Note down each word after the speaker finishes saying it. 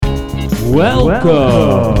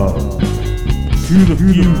Welcome to the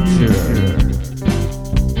future.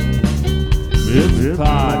 This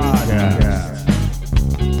podcast,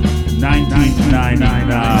 1999.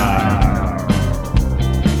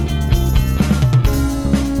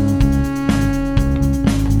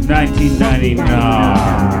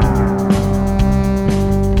 1999.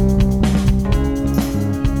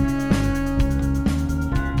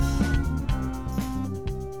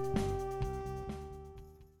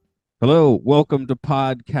 Hello, welcome to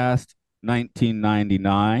podcast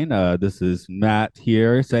 1999. This is Matt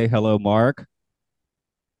here. Say hello, Mark.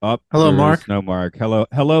 Hello, Mark. No Mark.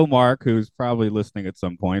 Hello, Mark, who's probably listening at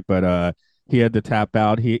some point, but he had to tap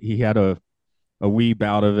out. He had a wee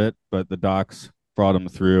bout of it, but the docs brought him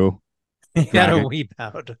through. He had a wee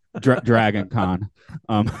bout. Dragon Con.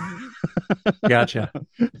 Gotcha.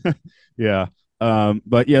 Yeah.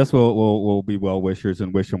 But yes, we'll be well wishers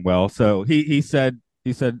and wish him well. So he said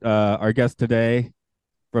our guest today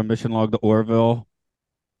from Mission Log to Orville,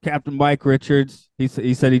 Captain Mike Richards. He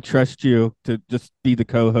said he trusts you to just be the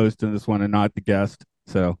co-host in this one and not the guest.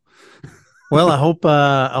 So, well, I hope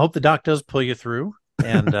the doc does pull you through.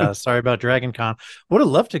 And sorry about Dragon Con. Would have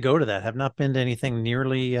loved to go to that. Have not been to anything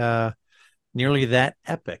nearly that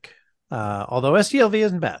epic. Although STLV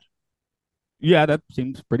isn't bad. Yeah, that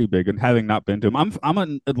seems pretty big. And having not been to him, I'm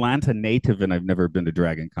an Atlanta native and I've never been to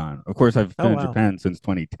Dragon Con. Of course, I've been in Japan since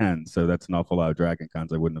 2010, so that's an awful lot of Dragon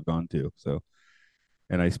Cons I wouldn't have gone to. So,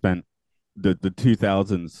 and I spent the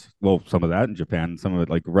 2000s, well, some of that in Japan, some of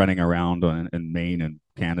it like running around in Maine and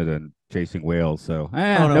Canada and chasing whales. So,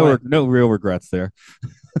 no real regrets there.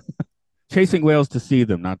 Chasing whales to see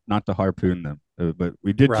them, not to harpoon them. But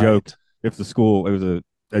we did joke if the school, it was a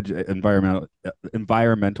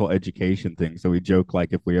environmental education thing, so we joke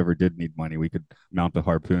like if we ever did need money we could mount a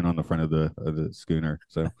harpoon on the front of the schooner.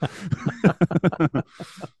 So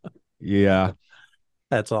yeah,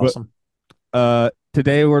 that's awesome. But,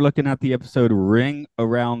 today we're looking at the episode Ring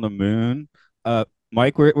Around the Moon.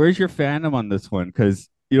 Mike, where's your fandom on this one? Because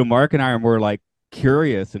Mark and I are more like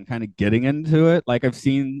curious and kind of getting into it. Like I've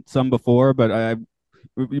seen some before, but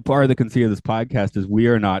part of the conceit of this podcast is we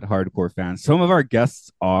are not hardcore fans. Some of our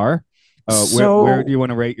guests are. Where do you want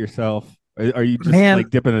to rate yourself? Are you just like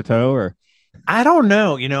dipping a toe, or? I don't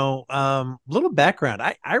know. Little background.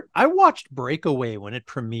 I watched Breakaway when it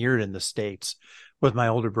premiered in the States with my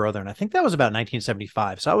older brother, and I think that was about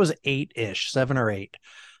 1975. So I was 7 or 8,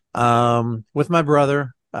 with my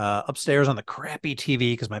brother upstairs on the crappy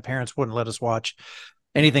TV because my parents wouldn't let us watch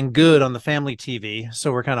anything good on the family TV.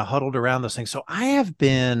 So we're kind of huddled around this thing. So I have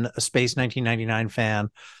been a Space 1999 fan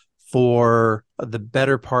for the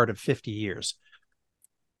better part of 50 years.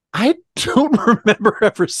 I don't remember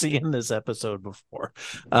ever seeing this episode before.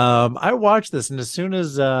 I watched this, and as soon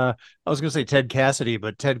as I was going to say Ted Cassidy,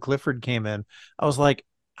 but Ted Clifford came in, I was like,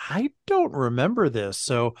 I don't remember this.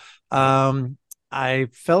 So I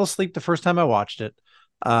fell asleep the first time I watched it.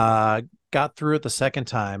 Got through it the second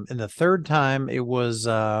time, and the third time it was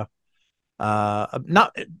not,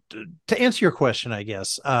 to answer your question, I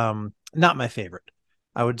guess, not my favorite.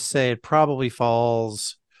 I would say it probably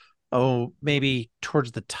falls maybe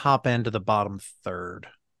towards the top end of the bottom third.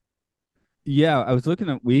 Yeah, I was looking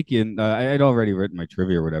at Wiki, and I had already written my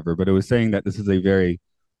trivia or whatever, but it was saying that this is a very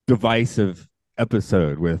divisive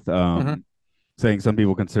episode with saying some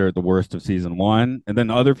people consider it the worst of season 1, and then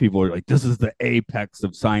other people are like, this is the apex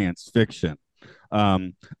of science fiction.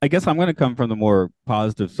 I guess I'm going to come from the more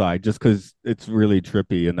positive side just because it's really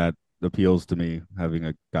trippy, and that appeals to me, having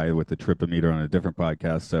a guy with a tripometer on a different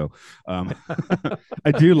podcast. So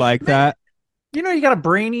I do like that. You got a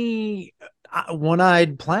brainy,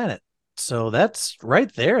 one-eyed planet. So that's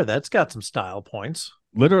right there. That's got some style points.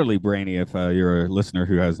 Literally brainy. If you're a listener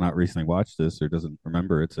who has not recently watched this or doesn't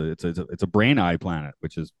remember, it's a brain eye planet,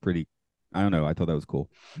 which is pretty. I don't know. I thought that was cool.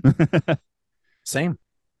 Same.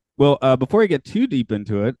 Well, before I get too deep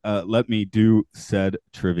into it, let me do said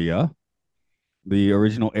trivia. The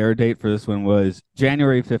original air date for this one was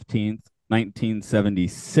January 15th,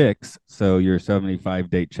 1976. So your 75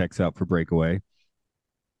 date checks out for Breakaway.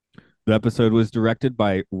 The episode was directed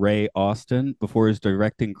by Ray Austin. Before his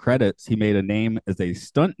directing credits, he made a name as a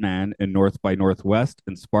stuntman in North by Northwest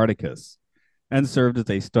and Spartacus, and served as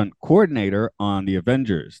a stunt coordinator on The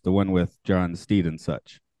Avengers, the one with John Steed and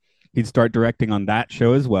such. He'd start directing on that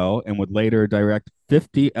show as well, and would later direct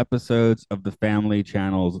 50 episodes of the Family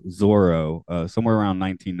Channel's Zorro, somewhere around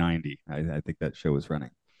 1990. I think that show was running.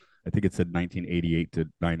 I think it said 1988 to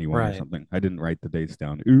 91 or something. I didn't write the dates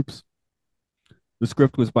down. Oops. The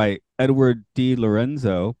script was by Edward D.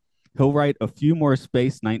 Lorenzo. He'll write a few more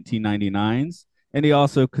Space 1999s And he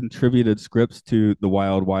also contributed scripts to The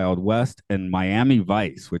Wild Wild West and Miami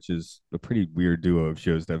Vice, which is a pretty weird duo of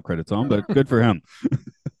shows to have credits on, but good for him.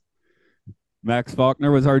 Max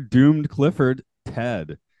Faulkner was our doomed Clifford,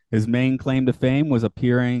 Ted. His main claim to fame was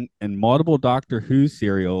appearing in multiple Doctor Who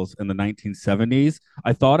serials in the 1970s.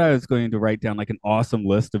 I thought I was going to write down like an awesome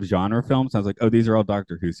list of genre films. I was like, oh, these are all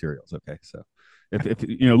Doctor Who serials. Okay, so if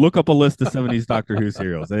you know, look up a list of 70s Doctor Who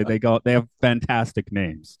serials. They have fantastic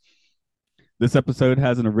names. This episode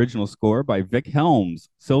has an original score by Vic Helms,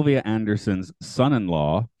 Sylvia Anderson's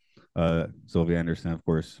son-in-law. Sylvia Anderson, of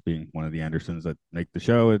course, being one of the Andersons that make the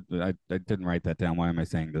show. I didn't write that down. Why am I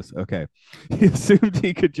saying this? Okay. He assumed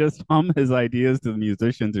he could just hum his ideas to the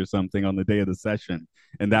musicians or something on the day of the session,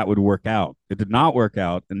 and that would work out. It did not work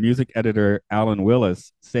out, and music editor Alan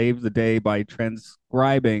Willis saved the day by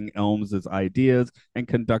transcribing Elms's ideas and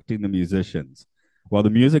conducting the musicians. While the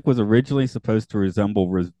music was originally supposed to resemble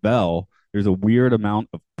Ravel, there's a weird amount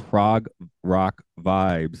of prog rock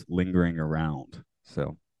vibes lingering around.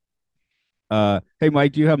 So hey,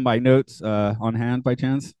 Mike, do you have my notes on hand by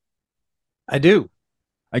chance? I do.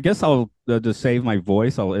 I guess I'll just save my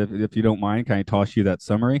voice. If you don't mind, can I toss you that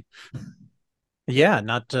summary? Yeah,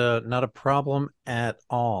 not a problem at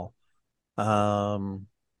all. Um,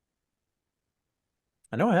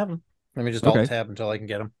 I know I have them. Let me just alt Okay, tab until I can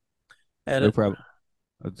get them. no Edit. problem.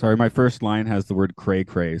 Sorry, my first line has the word cray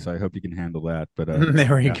cray, so I hope you can handle that. But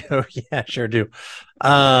There we yeah, go. Yeah, sure do.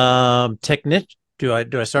 Technic. Do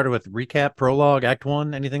I start it with recap, prologue, act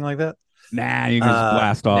one, anything like that? nah, you can just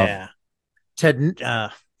blast off. Nah.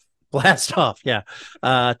 Ted. Blast off. Yeah.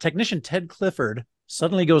 Technician Ted Clifford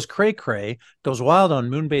suddenly goes cray cray, goes wild on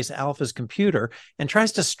Moonbase Alpha's computer, and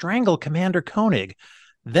tries to strangle Commander Koenig.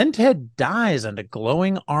 Then Ted dies, and a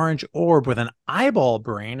glowing orange orb with an eyeball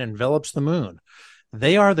brain envelops the moon.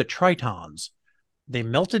 They are the Tritons. They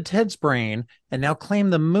melted Ted's brain and now claim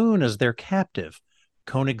the moon as their captive.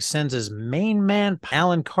 Koenig sends his main man,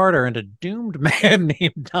 Alan Carter, and a doomed man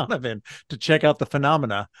named Donovan to check out the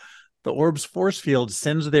phenomena. The orb's force field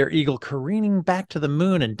sends their eagle careening back to the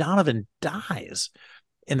moon, and Donovan dies.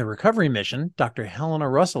 In the recovery mission, Dr. Helena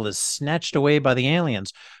Russell is snatched away by the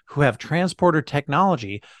aliens, who have transporter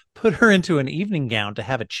technology, put her into an evening gown to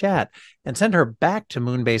have a chat, and send her back to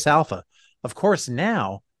Moonbase Alpha. Of course,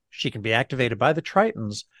 now she can be activated by the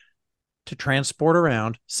Tritons to transport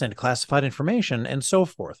around, send classified information, and so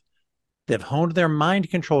forth. They've honed their mind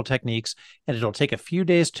control techniques, and it'll take a few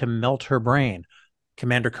days to melt her brain.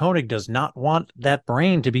 Commander Koenig does not want that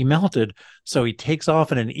brain to be melted, so he takes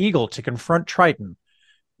off in an eagle to confront Triton.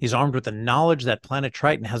 He's armed with the knowledge that planet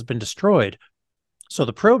Triton has been destroyed, so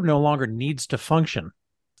the probe no longer needs to function.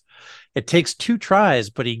 It takes 2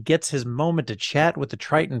 tries, but he gets his moment to chat with the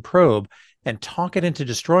Triton probe and talk it into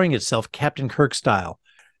destroying itself, Captain Kirk style.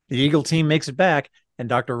 The Eagle team makes it back, and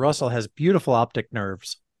Dr. Russell has beautiful optic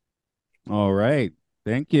nerves. All right.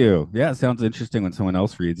 Thank you. Yeah, it sounds interesting when someone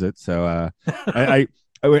else reads it. So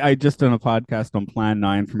I just done a podcast on Plan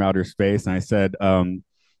 9 from Outer Space, and I said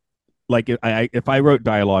like if I wrote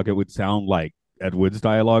dialogue, it would sound like Ed Wood's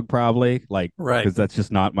dialogue, probably, like, Right. because that's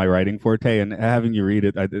just not my writing forte. And having you read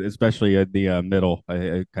it, especially at the middle,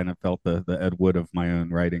 I kind of felt the Ed Wood of my own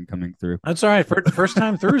writing coming through. That's all right. First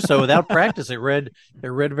time through, so without practice, it read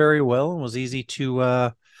very well and was easy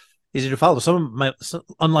to follow.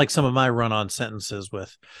 Unlike some of my run-on sentences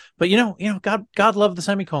with, but God love the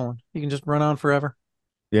semicolon. You can just run on forever.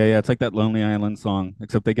 Yeah, it's like that Lonely Island song,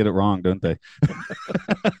 except they get it wrong, don't they?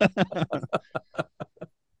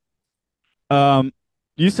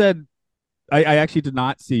 You said I actually did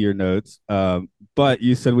not see your notes, but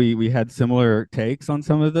you said we had similar takes on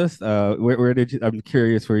some of this. Where did you? I'm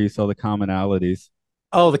curious where you saw the commonalities.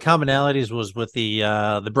 Oh, the commonalities was with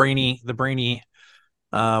the brainy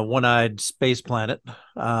one-eyed space planet.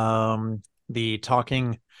 The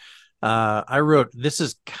talking. I wrote this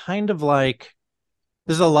is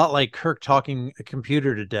a lot like Kirk talking a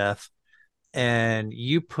computer to death. And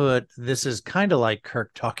you put this is kind of like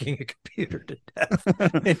Kirk talking a computer to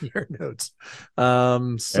death in your notes.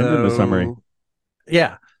 And in the summary.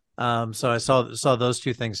 Yeah. So I saw those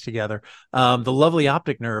two things together. The lovely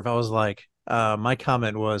optic nerve, I was like, my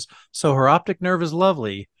comment was, so her optic nerve is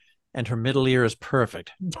lovely and her middle ear is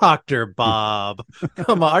perfect. Dr. Bob.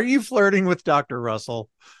 Come on, are you flirting with Dr. Russell?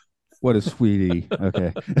 What a sweetie.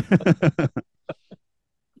 Okay.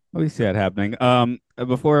 We see that happening.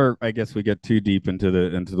 Before I guess we get too deep into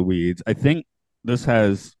the weeds, I think this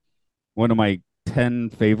has one of my 10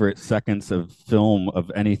 favorite seconds of film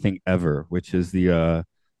of anything ever, which is the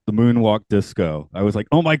moonwalk disco. I was like,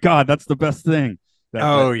 oh my God, that's the best thing. that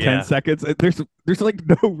Oh 10 yeah. seconds. There's like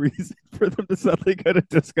no reason for them to suddenly go to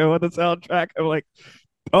disco on the soundtrack. I'm like,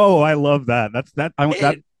 oh, I love that. That's that. I want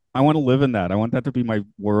that. It, I want to live in that. I want that to be my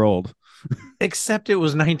world. except it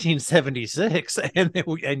was 1976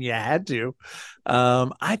 and you had to.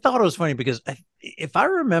 I thought it was funny because if I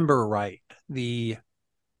remember right, the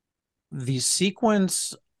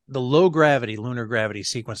sequence, the low gravity lunar gravity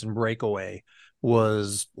sequence in Breakaway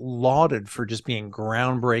was lauded for just being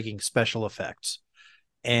groundbreaking special effects.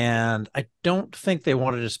 And I don't think they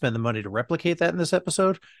wanted to spend the money to replicate that in this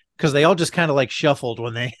episode, because they all just kind of like shuffled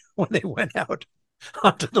when they when they went out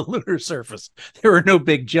onto the lunar surface. There were no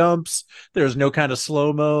big jumps. There was no kind of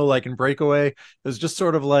slow-mo like in Breakaway. It was just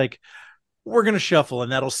sort of like, we're going to shuffle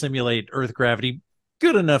and that'll simulate Earth gravity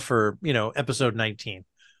good enough for, episode 19.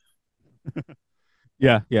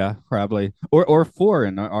 Yeah, probably. Or four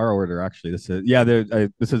in our order. Actually, this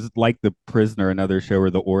is like The Prisoner, another show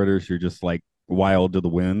where the orders you're just like wild to the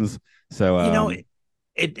winds. So You know,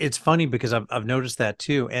 it's funny because I've noticed that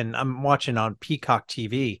too, and I'm watching on Peacock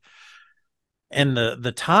TV, and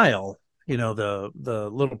the tile, the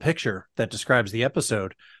little picture that describes the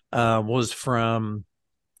episode, was from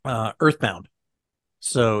Earthbound.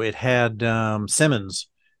 So it had Simmons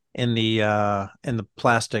in the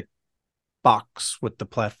plastic box with the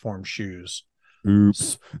platform shoes.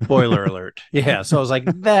 oops. Spoiler alert. Yeah. So I was like,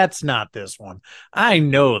 that's not this one. I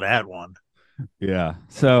know that one. Yeah.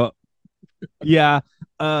 So yeah,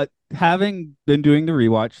 having been doing the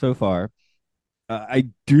rewatch so far, I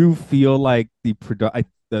do feel like I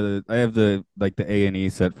have the A&E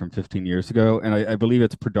set from 15 years ago, and I believe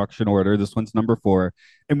it's production order. This one's number 4,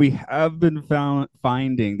 and we have been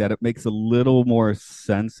finding that it makes a little more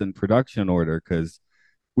sense in production order because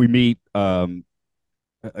we meet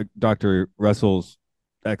Dr. Russell's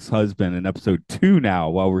ex-husband in episode 2 now,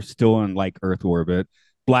 while we're still in like Earth orbit.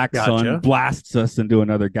 Black Sun Gotcha. blasts us into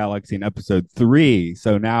another galaxy in episode 3,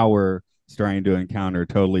 so now we're starting to encounter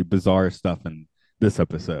totally bizarre stuff in this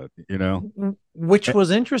episode. Which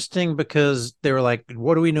was interesting because they were like,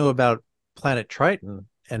 what do we know about planet Triton?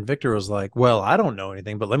 And Victor was like, well, I don't know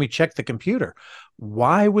anything, but let me check the computer.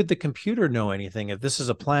 Why would the computer know anything if this is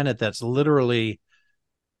a planet that's literally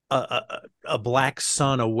a black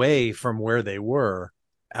sun away from where they were,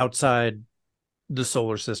 outside the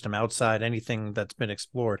solar system, outside anything that's been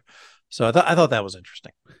explored? So I thought that was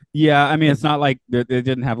interesting. Yeah, I mean, And it's not like they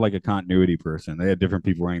didn't have like a continuity person. They had different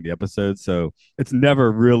people running the episodes, so it's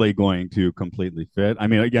never really going to completely fit. I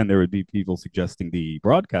mean, again, there would be people suggesting the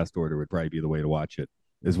broadcast order would probably be the way to watch it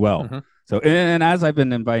as well. mhm. So, and as I've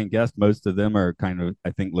been inviting guests, most of them are kind of,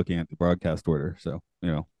 I think, looking at the broadcast order. So,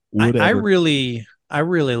 I whatever. really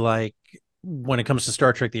like, when it comes to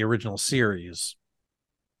Star Trek the original series,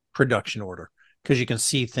 production order, because you can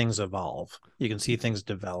see things evolve, you can see things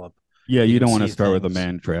develop, Yeah, you you can don't want to see start with a things.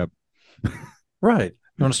 man trap. Right.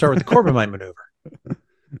 You want to start with the Corbomite maneuver.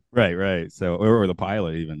 Right. So, or the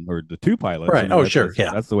pilot, even, or the two pilots. Right. Oh, sure.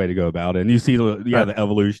 Yeah. That's the way to go about it. And you see, Right. the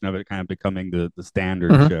evolution of it kind of becoming the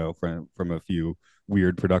standard Mhm. show from a few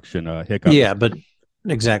weird production hiccups. Yeah, but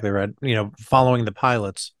exactly right. Following the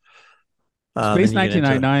pilots, Space then you get into.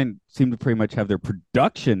 1999 seemed to pretty much have their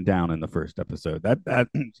production down in the first episode. That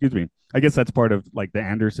excuse me. I guess that's part of like the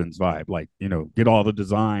Andersons vibe. Like, get all the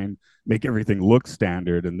design, make everything look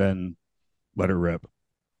standard, and then let it rip.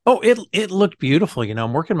 Oh, it looked beautiful.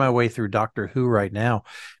 I'm working my way through Doctor Who right now,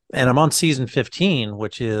 and I'm on season 15,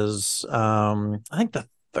 which is I think the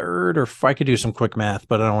third or I could do some quick math,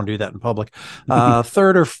 but I don't want to do that in public.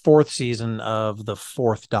 Third or fourth season of the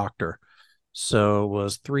fourth Doctor. So it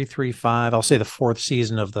was 335. I'll say the fourth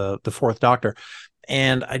season of the fourth Doctor.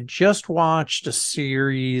 And I just watched a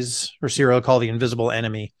serial called The Invisible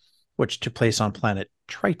Enemy, which took place on planet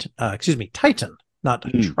Triton. Titan, not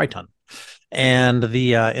Mm. Triton. And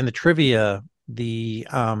the in the trivia, the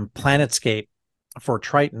planetscape for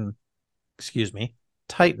Triton,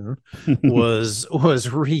 Titan, was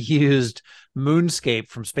reused Moonscape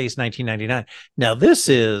from Space 1999. Now this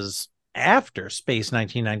is after Space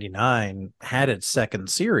 1999 had its second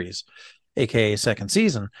series, aka second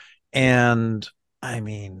season, and I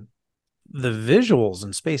mean, the visuals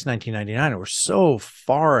in Space 1999 were so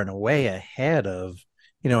far and away ahead of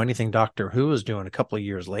anything Doctor Who was doing a couple of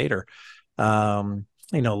years later.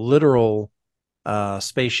 Literal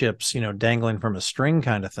spaceships, dangling from a string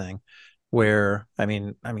kind of thing. Where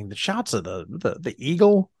the shots of the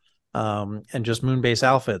Eagle, and just Moonbase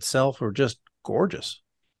Alpha itself were just gorgeous.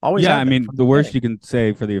 Always Yeah, have I been mean, from the the worst beginning. you can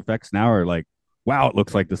say for the effects now are like, wow, it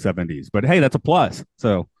looks like the 70s. But hey, that's a plus.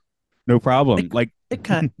 So no problem. It Like, it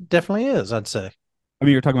kind definitely is, I'd say. I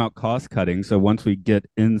mean, you're talking about cost cutting. So once we get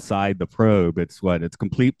inside the probe, it's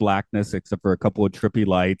complete blackness except for a couple of trippy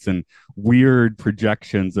lights and weird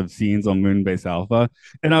projections of scenes on Moonbase Alpha.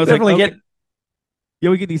 And I was like, Definitely okay, get. yeah,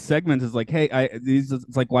 we get these segments. It's like, hey, it's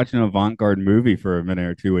like watching an avant-garde movie for a minute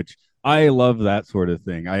or two, which I love that sort of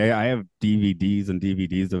thing. I have DVDs and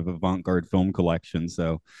DVDs of avant-garde film collections.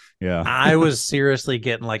 So yeah, I was seriously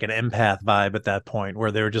getting like an empath vibe at that point, where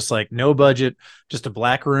they were just like no budget, just a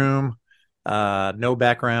black room, no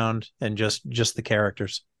background, and just the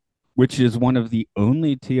characters. which is one of the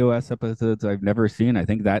only TOS episodes I've never seen. I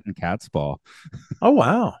think that and Catspaw. Oh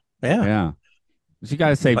wow, yeah. Yeah. So you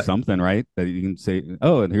gotta save But something, right? That you can say,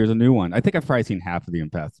 oh, and here's a new one. I think I've probably seen half of the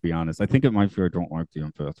empaths, to be honest. I think it might be I don't like the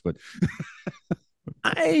empaths, but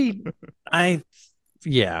I I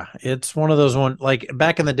yeah, it's one of those one like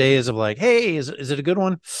back in the days of like, hey, is it a good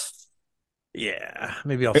one? Yeah,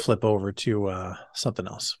 maybe I'll flip over to something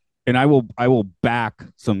else. and I will back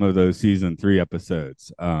some of those season 3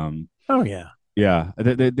 episodes. Oh yeah. Yeah,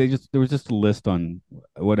 they just there was just a list on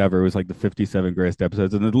whatever it was like the 57 greatest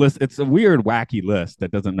episodes, and the list it's a weird, wacky list that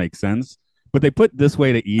doesn't make sense. But they put This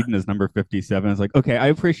Way to Eden as number 57. It's like, okay, I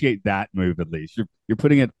appreciate that move at least. You're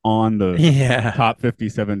putting it on the Yeah. top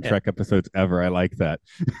 57 Yeah. Trek episodes ever. I like that.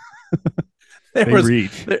 There They was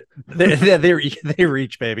reach. they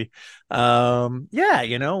reach, baby. Yeah,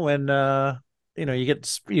 when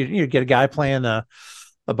you get a guy playing a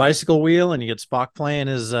bicycle wheel and you get Spock playing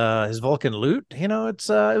his Vulcan lute, it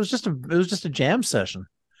was just a jam session.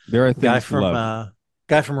 There are Guy things to from love.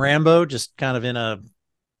 guy from Rambo just kind of in a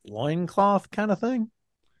loincloth kind of thing.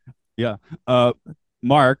 Yeah. Uh,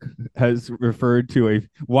 Mark has referred to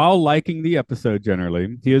while liking the episode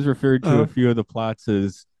generally, he has referred to a Uh, few of the plots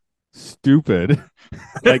as stupid,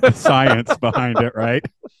 like the science behind it, right?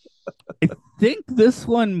 I think this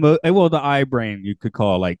one, well, the eye brain you could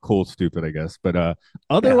call like cool stupid, I guess, but yeah.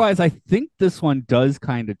 otherwise, I think this one does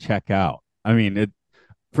kind of check out. I mean, it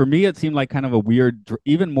for me, it seemed like kind of a weird,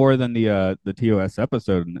 even more than the TOS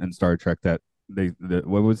episode in Star Trek that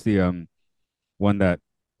what was the one that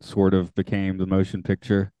sort of became the motion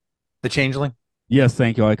picture. The Changeling. Yes,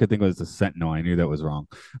 thank you. All I could think was the Sentinel. I knew that was wrong.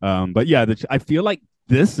 But yeah, I feel like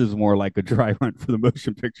this is more like a dry run for the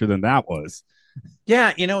motion picture than that was.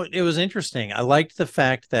 Yeah, it was interesting. I liked the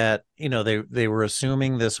fact that, they were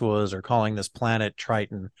assuming this was or calling this planet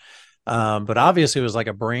Triton. But obviously it was like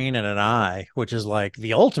a brain and an eye, which is like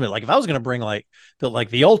the ultimate. Like if I was going to bring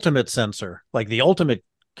the ultimate sensor, like the ultimate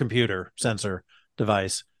computer sensor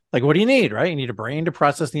device, like what do you need, right? You need a brain to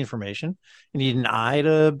process the information. You need an eye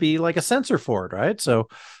to be like a sensor for it, right? So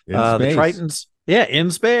In the space. Tritons, yeah, in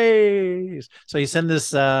space. So you send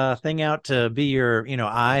this thing out to be your,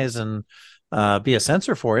 eyes and be a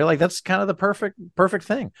sensor for you. Like that's kind of the perfect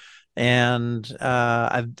thing. And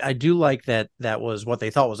I do like that was what they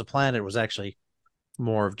thought was a planet. It was actually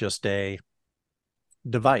more of just a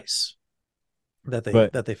device that they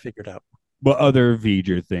But that they figured out. other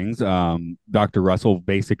V'ger things. Dr. Russell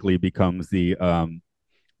basically becomes the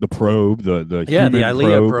probe, the Yeah, the human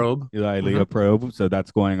ILEA probe, probe. the Mm-hmm. ILEA probe. So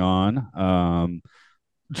that's going on.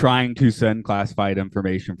 Trying to send classified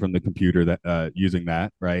information from the computer that using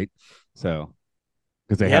that, right? So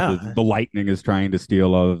because they have Yeah, the lightning is trying to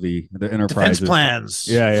steal all of the defense enterprises. plans,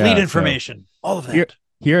 Yeah, fleet yeah. So information, all of here that.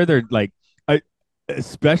 here they're like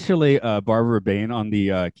especially Barbara Bain on the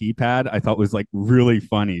keypad, I thought was like really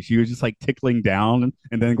funny. She was just like tickling down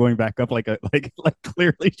and then going back up like a like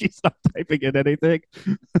clearly she's not typing in anything.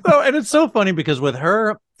 Oh, and it's so funny because with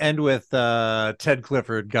her and with Ted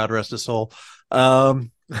Clifford, God rest his soul,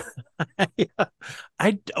 um,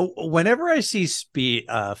 whenever I see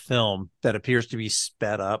film that appears to be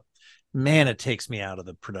sped up, man, it takes me out of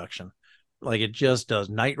the production. Like it just does.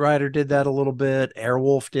 Knight Rider did that a little bit.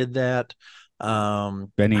 Airwolf did that.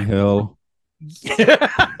 Benny Hill.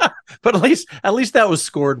 But at least that was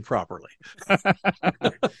scored properly.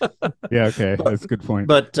 Yeah, okay, But that's a good point.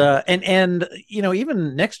 and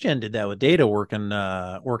even Next Gen did that with Data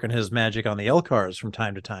working his magic on the LCARs from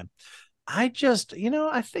time to time. I just,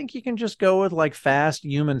 I think you can just go with like fast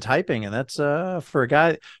human typing, and that's for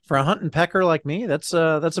a hunt and pecker like me, that's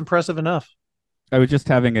impressive enough. I was just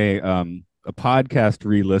having a podcast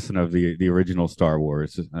re-listen of the original Star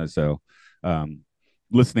Wars, so um,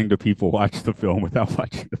 listening to people watch the film without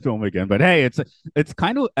watching the film again. But hey, it's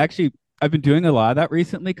kind of actually I've been doing a lot of that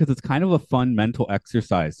recently because it's kind of a fun mental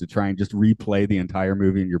exercise to try and just replay the entire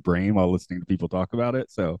movie in your brain while listening to people talk about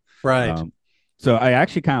it. So, Right. um, so I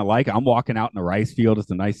actually kind of like it. I'm walking out in a rice field. It's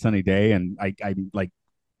a nice sunny day, and I'm like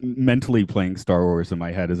mentally playing Star Wars in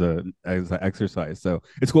my head as an exercise. So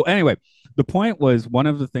it's cool. Anyway, the point was one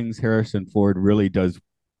of the things Harrison Ford really does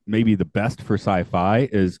maybe the best for sci-fi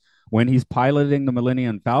is when he's piloting the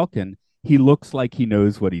Millennium Falcon, he looks like he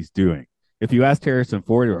knows what he's doing. If you asked Harrison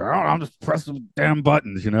Ford, he would, oh, I'm just pressing damn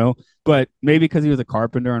buttons, you know. But maybe because he was a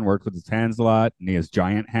carpenter and worked with his hands a lot, and he has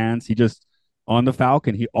giant hands, he just on the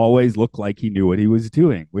Falcon, he always looked like he knew what he was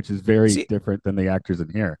doing, which is very See, different than the actors in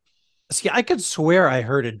here. I could swear I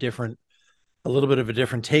heard a little bit of a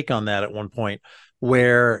different take on that at one point,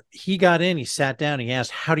 where he got in, he sat down, he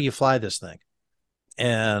asked, "How do you fly this thing?"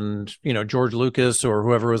 And George Lucas or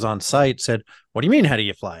whoever was on site said, "What do you mean? How do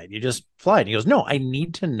you fly it? You just fly it." And he goes, "No, I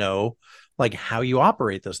need to know like how you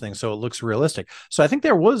operate this thing so it looks realistic." So I think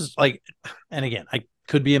there was like, and again, I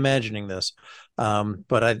could be imagining this,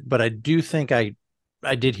 but I do think I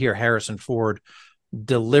did hear Harrison Ford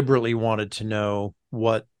deliberately wanted to know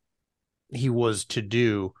what he was to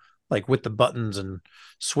do, like with the buttons and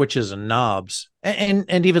switches and knobs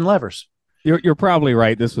and even levers. You're probably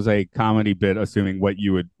right. This was a comedy bit, assuming what he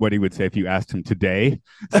would say if you asked him today.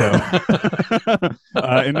 So,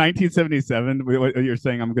 in 1977, what you're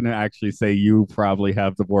saying, I'm going to actually say you probably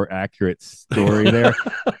have the more accurate story there.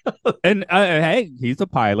 And hey, he's a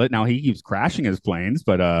pilot now. He keeps crashing his planes,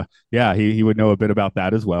 but yeah, he would know a bit about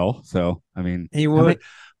that as well. So, I mean, He would.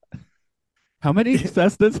 How many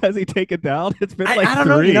Cessnas has he taken down? It's been like I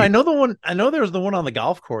don't three. know. I know the one. I know there was the one on the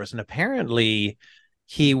golf course, and apparently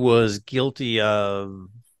he was guilty of.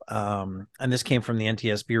 And this came from the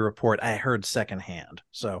NTSB report. I heard secondhand,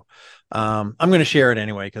 so I'm going to share it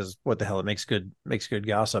anyway because what the hell? It makes good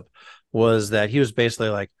gossip. Was that he was basically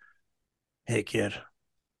like, "Hey kid,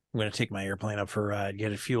 I'm going to take my airplane up for a ride,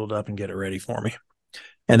 get it fueled up, and get it ready for me."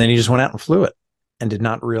 And then he just went out and flew it, and did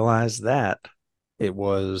not realize that it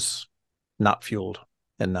was not fueled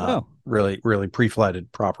and not really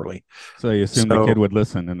pre-flighted properly. So you assume the kid would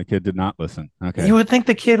listen, and the kid did not listen. Okay. You would think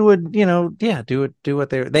the kid would, do what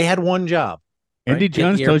they had one job. Andy right?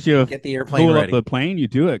 Jones tells you get the airplane pull ready. up the plane, you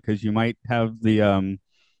do it because you might have the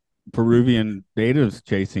Peruvian natives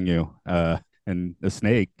chasing you, and a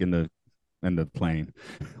snake in the plane.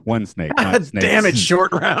 One snake, not snakes. Damn it,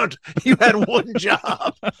 Short Round. You had one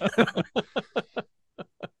job.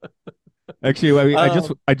 Actually,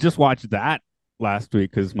 I just watched that last week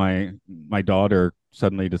because my daughter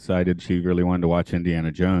suddenly decided she really wanted to watch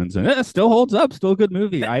Indiana Jones, and it still holds up, still a good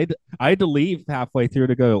movie. I had to leave halfway through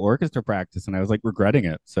to go to orchestra practice, and I was like regretting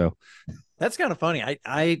it. So that's kind of funny.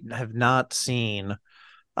 I have not seen.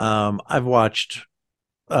 I've watched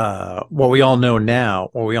what we all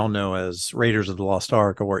know as Raiders of the Lost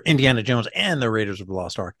Ark, or Indiana Jones and the Raiders of the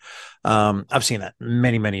Lost Ark. I've seen that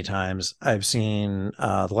many times. I've seen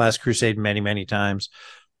The Last Crusade many times.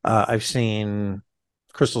 I've seen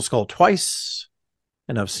Crystal Skull twice,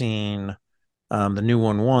 and I've seen the new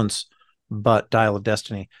one once, but Dial of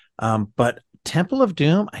Destiny. But Temple of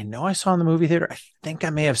Doom, I know I saw in the movie theater. I think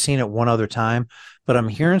I may have seen it one other time, but I'm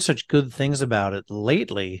hearing such good things about it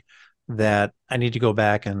lately that I need to go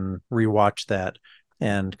back and rewatch that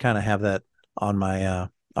and kind of have that on my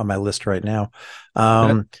list right now.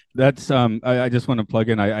 That's I just want to plug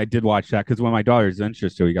in. I did watch that because when my daughter's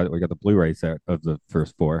interested, we got the Blu-ray set of the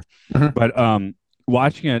first four. Mm-hmm. But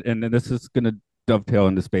watching it, and this is gonna dovetail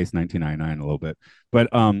into Space 1999 a little bit. But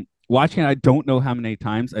watching it, I don't know how many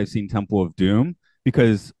times I've seen Temple of Doom,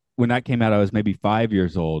 because when that came out, I was maybe 5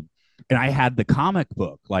 years old, and I had the comic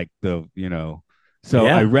book, like so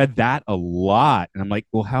yeah. I read that a lot, and I'm like,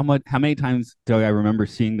 well, how many times do I remember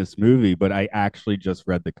seeing this movie? But I actually just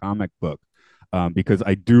read the comic book, because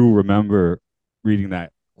I do remember reading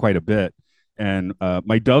that quite a bit. And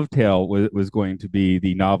my dovetail was going to be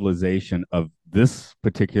the novelization of this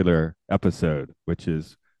particular episode, which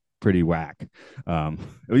is pretty whack. It's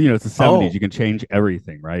the 70s. You can change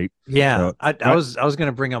everything, right? Yeah. So, I was going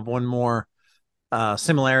to bring up one more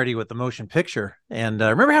similarity with the motion picture. And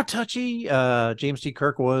remember how touchy James T.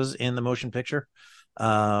 Kirk was in the motion picture? He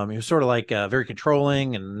was sort of like very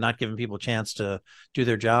controlling and not giving people a chance to do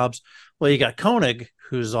their jobs. Well, you got Koenig,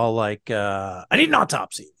 who's all like, I need an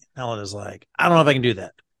autopsy. Helen is like, I don't know if I can do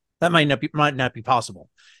that. That might not be possible.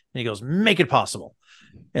 And he goes, make it possible.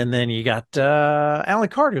 And then you got Alan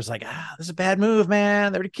Carter, who's like, this is a bad move,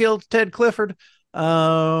 man. They already killed Ted Clifford.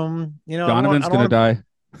 Donovan's going to die.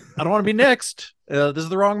 I don't want to be next. This is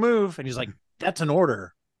the wrong move. And he's like, that's an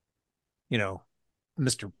order,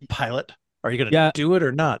 Mr. Pilot. Are you going to do it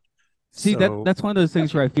or not? See, that's one of those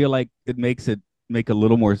things where I feel like it makes it make a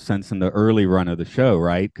little more sense in the early run of the show,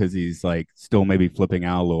 right? Because he's like still maybe flipping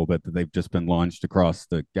out a little bit that they've just been launched across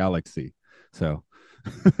the galaxy. So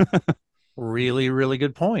really, really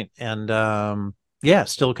good point. And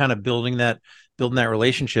still kind of building that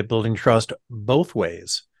relationship, building trust both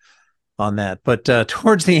ways. on that. But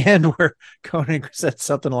towards the end, where Koenig said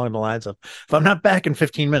something along the lines of, "If I'm not back in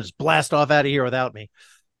 15 minutes, blast off out of here without me."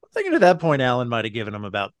 I'm thinking at that point, Alan might have given him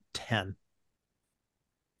about 10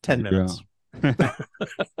 Yeah. minutes.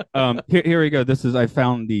 Here we go. I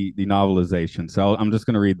found the novelization. So I'm just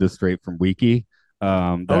going to read this straight from Wiki.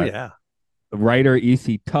 Oh, That yeah. writer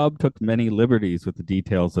E.C. Tubb took many liberties with the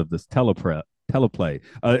details of this teleplay.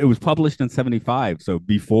 It was published in 75, so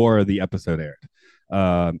before the episode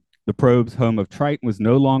aired. The probe's home of Triton was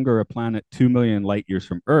no longer a planet 2 million light years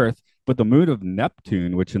from Earth, but the moon of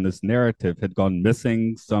Neptune, which in this narrative had gone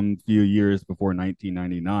missing some few years before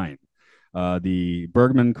 1999. The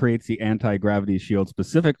Bergman creates the anti-gravity shield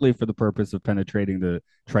specifically for the purpose of penetrating the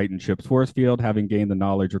Triton ship's force field, having gained the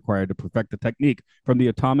knowledge required to perfect the technique from the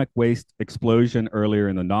atomic waste explosion earlier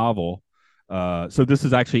in the novel. So this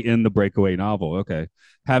is actually in the Breakaway novel. Okay.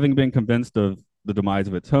 Having been convinced of the demise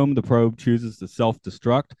of its home, the probe chooses to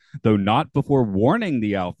self-destruct, though not before warning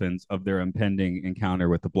the Alphans of their impending encounter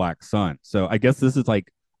with the Black Sun. So I guess this is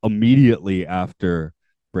like immediately after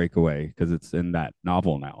Breakaway because it's in that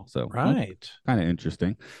novel now. So Right. kind of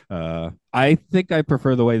interesting. I think I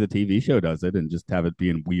prefer the way the TV show does it and just have it be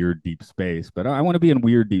in weird deep space. But I want to be in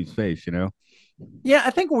weird deep space, you know? Yeah, I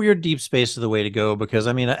think weird deep space is the way to go because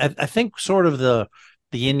I mean, I think sort of the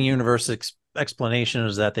in-universe explanation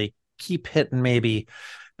is that they keep hitting maybe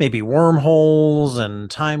wormholes and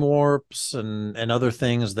time warps and other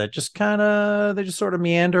things that just they just sort of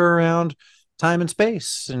meander around time and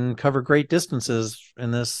space and cover great distances in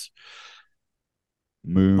this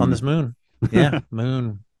on Moon. this moon. Yeah,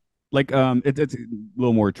 moon. Like it's a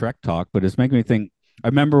little more Trek talk, but it's making me think. I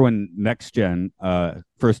remember when Next Gen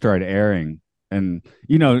first started airing, and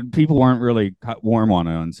you know people weren't really warm on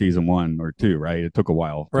it on season 1 or 2, right? It took a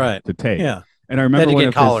while Right. to take. Yeah. And I They had remember to one get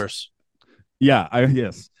of his collars. yeah,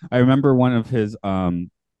 I remember one of his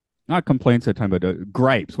not complaints at the time, but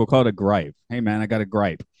gripes. We'll call it a gripe. Hey man, I got a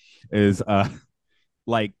gripe. Is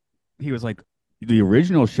like he was like the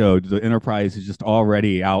original show, the Enterprise is just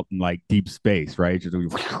already out in like deep space, right? Just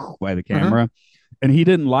by the Mm-hmm. camera. And he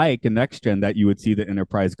didn't like in Next Gen that you would see the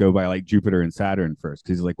Enterprise go by like Jupiter and Saturn first.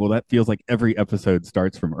 Because he's like, well, that feels like every episode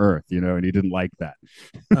starts from Earth, you know, and he didn't like that.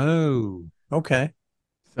 Oh, okay.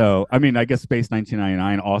 So, I mean, I guess Space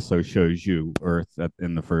 1999 also shows you Earth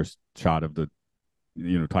in the first shot of the,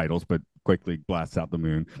 titles, but quickly blasts out the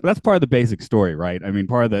moon. But that's part of the basic story, right? I mean,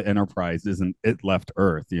 part of the Enterprise isn't it left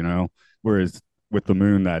Earth, whereas with the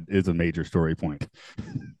moon, that is a major story point.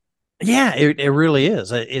 Yeah, it really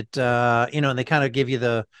is. And they kind of give you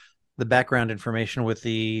the background information with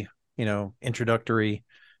the, introductory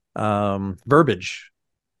verbiage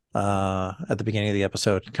at the beginning of the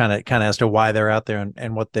episode, kind of as to why they're out there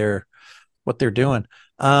and what they're doing.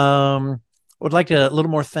 Would like a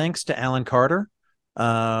little more thanks to Alan Carter.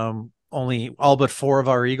 Only all but 4 of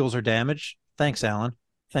our Eagles are damaged. Thanks, Alan.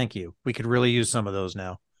 Thank you. We could really use some of those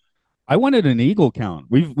now. I wanted an eagle count.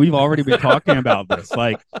 We've already been talking about this.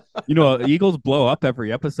 Like, eagles blow up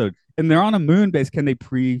every episode, and they're on a moon base. Can they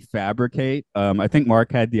prefabricate? I think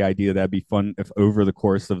Mark had the idea that'd be fun if over the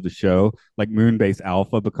course of the show, like moon base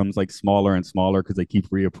Alpha becomes like smaller and smaller because they keep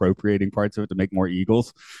reappropriating parts of it to make more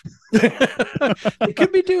eagles. They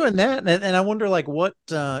could be doing that, and I wonder like what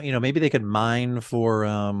maybe they could mine for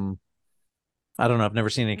I don't know. I've never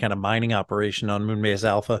seen any kind of mining operation on Moonbase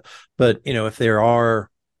Alpha, but if there are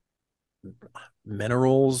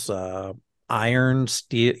minerals, iron,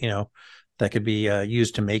 steel, that could be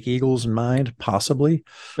used to make eagles and mined, possibly.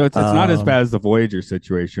 So it's not as bad as the Voyager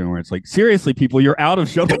situation where it's like, seriously, people, you're out of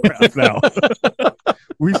shuttlecraft now.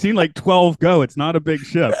 We've seen like 12 go. It's not a big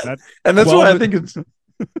ship. And that's why I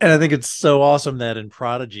think it's so awesome that in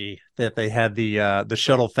Prodigy that they had the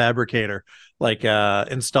shuttle fabricator like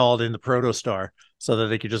installed in the Protostar so that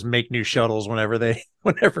they could just make new shuttles whenever they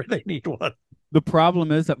need one. The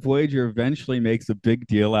problem is that Voyager eventually makes a big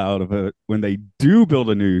deal out of it when they do build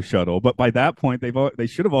a new shuttle, but by that point they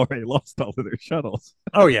should have already lost all of their shuttles.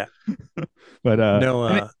 Oh yeah. But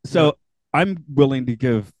no so I'm willing to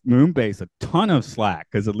give Moonbase a ton of slack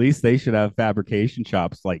because at least they should have fabrication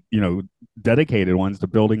shops like, dedicated ones to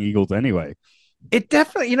building Eagles anyway. It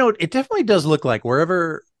definitely does look like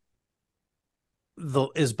wherever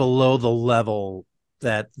is below the level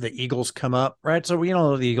that the Eagles come up, right? So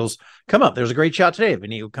the Eagles come up. There's a great shot today of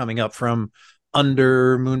an eagle coming up from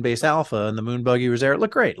under Moonbase Alpha, and the moon buggy was there. It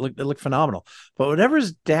looked great. It looked phenomenal. But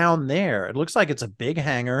whatever's down there, it looks like it's a big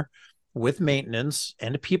hangar with maintenance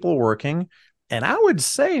and people working. And I would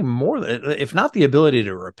say more, if not the ability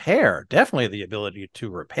to repair, definitely the ability to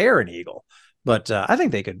repair an eagle. But I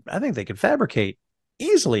think they could fabricate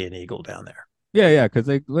easily an eagle down there. Yeah, because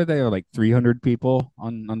they are like 300 people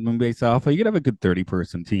on Moonbase Alpha. You could have a good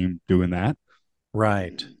 30-person team doing that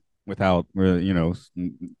Right. without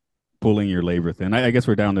pulling your labor thin. I guess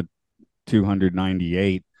we're down to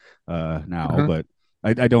 298 now, Mhm. but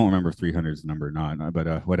I don't remember if 300 is the number or not,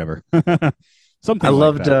 but whatever. I Something like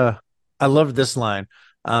loved that. I loved this line.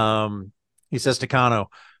 He says to Kano,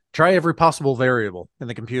 try every possible variable in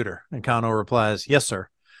the computer. And Kano replies, yes, sir.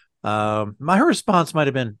 My response might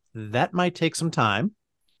have been, that might take some time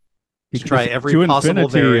He to could have try said every to possible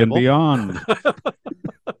infinity and variable. beyond.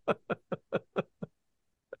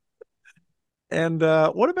 And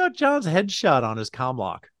what about John's headshot on his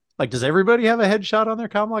comlock? Like, does everybody have a headshot on their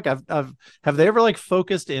comlock? Have they ever like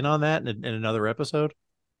focused in on that in another episode?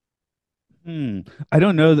 I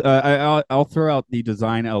don't know. I'll throw out the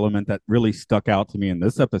design element that really stuck out to me in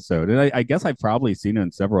this episode, and I guess I've probably seen it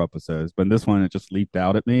in several episodes, but in this one it just leaped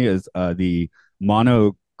out at me is the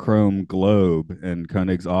monochrome globe in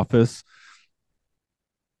Koenig's office.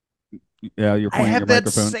 Yeah, you're I pointing at your have that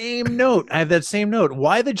microphone. same note. I have that same note.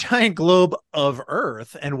 Why the giant globe of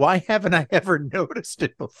Earth, and why haven't I ever noticed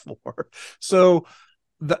it before? So,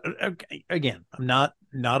 again, I'm not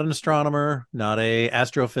an astronomer, not a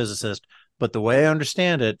astrophysicist, but the way I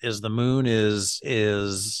understand it is the moon is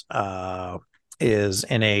in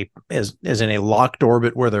a locked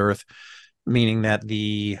orbit with Earth, meaning that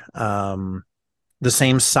the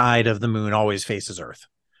same side of the moon always faces Earth,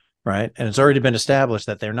 right? And it's already been established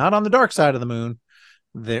that they're not on the dark side of the moon,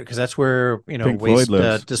 because that's where Pink Floyd waste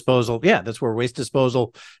lives. disposal. Yeah, that's where waste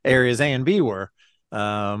disposal areas A and B were.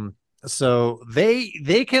 Um, so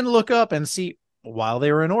they can look up and see while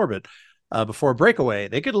they were in orbit before breakaway.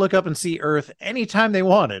 They could look up and see Earth anytime they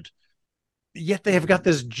wanted. Yet they have got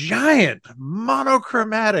this giant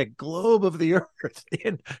monochromatic globe of the Earth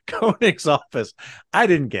in Koenig's office. I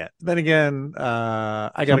didn't get. Then again, I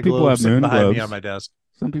got Some a people globe have sitting moon behind me on globes. my desk.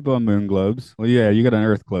 Some people have moon globes. Well, yeah, you got an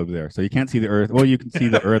Earth globe there, so you can't see the Earth. Well, you can see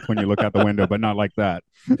the Earth when you look out the window, but not like that.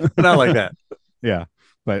 Not like that. Yeah,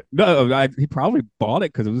 but no, he probably bought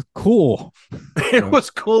it because it was cool. It So was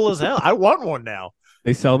cool as hell. I want one now.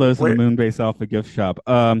 they sell those in the Where Moonbase Alpha gift shop.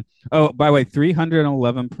 Oh, by the way,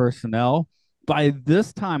 311 personnel. By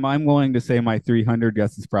this time, I'm willing to say my 300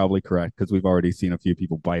 guess is probably correct because we've already seen a few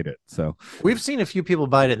people bite it. So we've seen a few people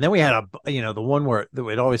bite it, and then we had the one where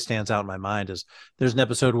it always stands out in my mind is there's an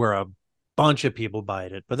episode where a bunch of people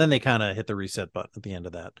bite it, but then they kind of hit the reset button at the end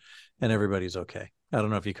of that, and everybody's okay. I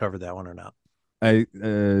don't know if you covered that one or not.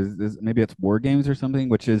 maybe it's War Games or something,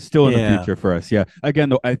 which is still in the Yeah, future for us. Yeah, again,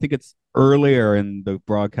 though, I think it's earlier in the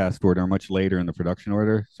broadcast order, much later in the production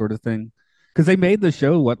order, sort of thing. Because they made the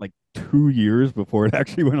show what like 2 years before it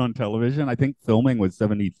actually went on television. I think filming was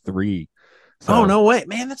 73. oh So no way,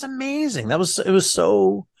 man, that's amazing. It was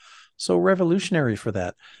so revolutionary for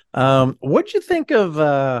that. What'd you think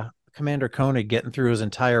of Commander Koenig getting through his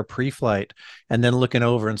entire pre-flight and then looking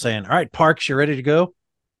over and saying, all right, Parks, you ready to go?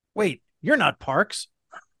 Wait, you're not Parks.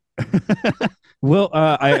 well,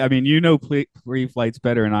 I mean, free flights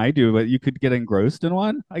better than I do, but you could get engrossed in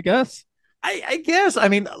one, I guess. I guess. I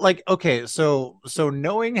mean, like, okay, so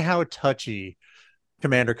knowing how touchy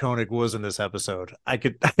Commander Koenig was in this episode, I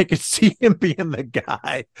could see him being the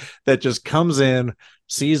guy that just comes in,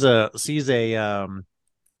 sees a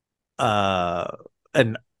uh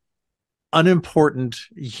an unimportant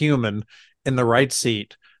human in the right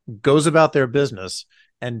seat, goes about their business,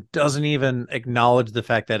 and doesn't even acknowledge the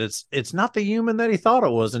fact that it's not the human that he thought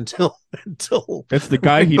it was until It's the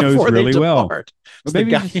guy he knows before they really well. depart. Or It's the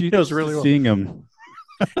maybe guy he's he just knows used to really well. seeing him.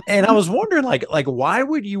 And I was wondering, like, why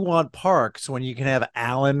would you want Parks when you can have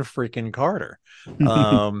Alan freaking Carter?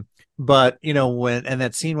 But when and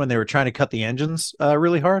that scene when they were trying to cut the engines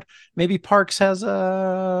really hard, maybe Parks has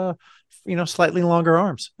slightly longer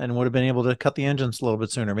arms and would have been able to cut the engines a little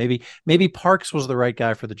bit sooner. Maybe Parks was the right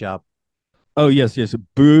guy for the job. Oh yes, yes.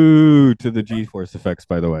 Boo to the G-force effects,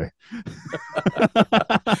 by the way.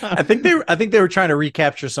 I think they were trying to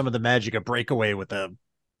recapture some of the magic of Breakaway with the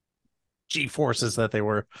G forces that they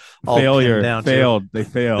were all pinned down failed. They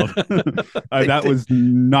failed. That was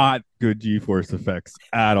not good G-force effects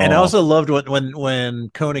at all. And I also loved when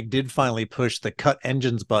Koenig did finally push the cut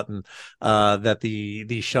engines button, that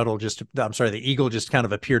the shuttle the Eagle just kind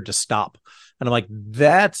of appeared to stop. And I'm like,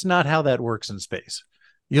 that's not how that works in space.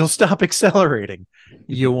 You'll stop accelerating.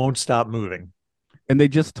 You won't stop moving. And they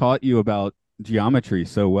just taught you about geometry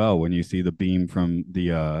so well when you see the beam from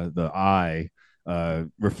the eye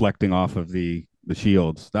reflecting off of the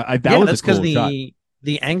shields. That was that's a cool because shot.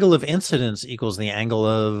 the angle of incidence equals the angle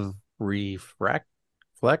of reflection.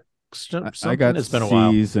 I got It's been a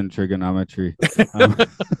while. C's in trigonometry. Um,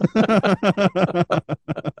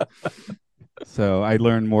 So I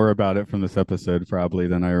learned more about it from this episode probably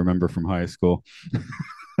than I remember from high school. That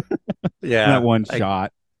Yeah. one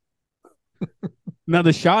shot. Now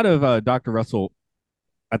the shot of Dr. Russell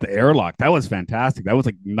at the airlock, that was fantastic. That was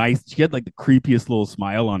like nice. She had like the creepiest little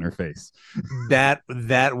smile on her face. That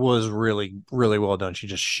was really, really well done. She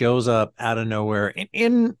just shows up out of nowhere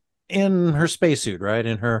in her spacesuit, right?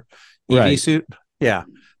 In her EV Right. suit. Yeah.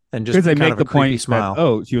 And just Because they kind make of the a creepy point smile. that,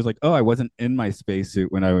 oh, she was like, oh, I wasn't in my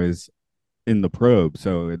spacesuit when I was in the probe,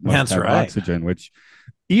 so it must That's have right. oxygen, which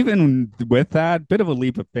even with that, bit of a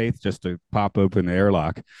leap of faith just to pop open the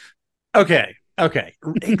airlock. Okay. Okay.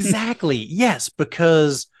 Exactly. Yes,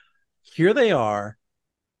 because here they are.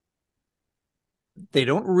 They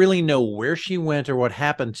don't really know where she went or what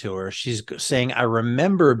happened to her. She's saying, I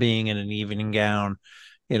remember being in an evening gown,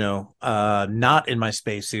 not in my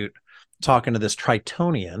spacesuit, talking to this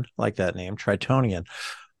Tritonian, like that name, Tritonian.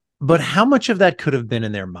 But how much of that could have been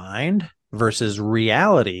in their mind versus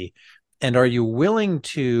reality? And are you willing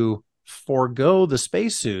to forego the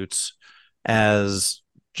spacesuits as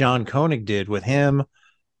John Koenig did with him?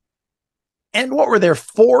 And what were there,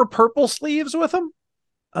 4 purple sleeves with him?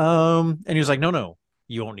 And he was like, no,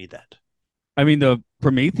 you won't need that. I mean, the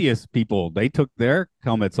Prometheus people, they took their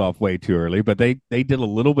helmets off way too early, but they did a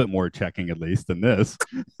little bit more checking at least than this.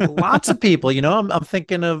 Lots of people, I'm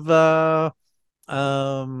thinking of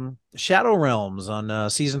Shadow Realms on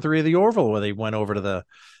season 3 of the Orville, where they went over to the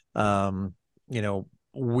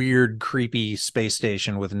weird, creepy space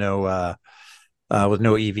station with no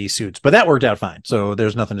EV suits, but that worked out fine. So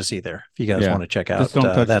there's nothing to see there. If you guys want to check out just don't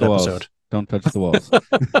touch that the walls. episode, don't touch the walls.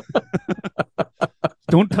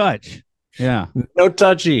 Don't touch. Yeah, no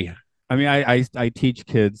touchy. I mean, I teach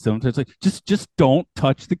kids sometimes like just don't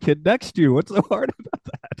touch the kid next to you. What's so hard about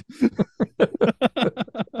that?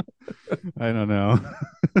 I don't know.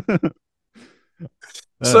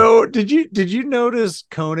 So did you notice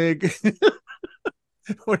Koenig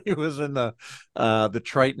when he was in the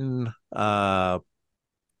Triton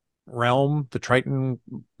realm, the Triton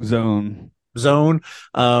zone,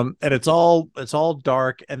 and it's all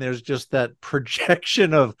dark, and there's just that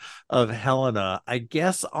projection of Helena, I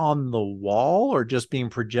guess, on the wall or just being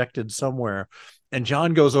projected somewhere, and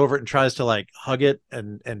John goes over it and tries to like hug it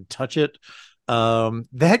and touch it.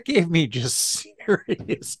 That gave me just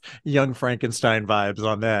serious Young Frankenstein vibes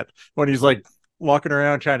on that, when he's like walking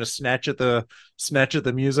around trying to snatch at the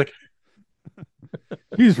music.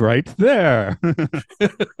 He's right there.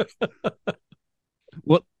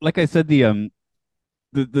 Well, like I said, the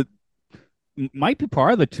might be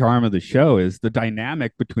part of the charm of the show is the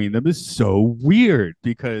dynamic between them is so weird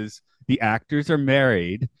because the actors are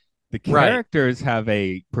married, the characters have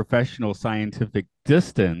a professional scientific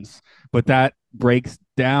distance, but that breaks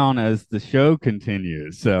down as the show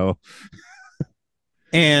continues. So,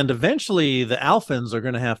 and eventually the Alphans are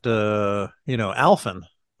going to have to, Alphan.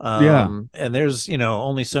 And there's,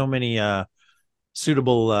 only so many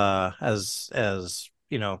suitable as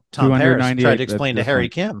Tom Paris tried to explain to Harry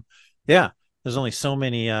Kim. Yeah, there's only so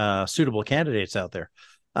many suitable candidates out there.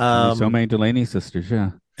 So many Delaney sisters,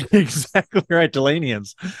 yeah. Exactly right,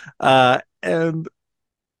 Delanians. And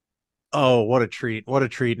what a treat.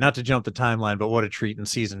 Not to jump the timeline, but what a treat in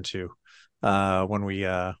season 2. When we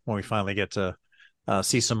finally get to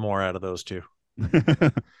see some more out of those two.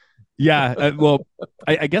 Yeah, well,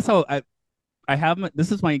 I guess I have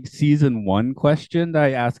this is my season 1 question that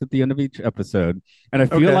I ask at the end of each episode, and I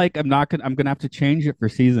feel like I'm gonna have to change it for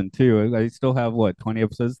season 2. I still have 20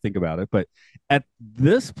 episodes to think about it, but at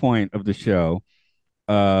this point of the show,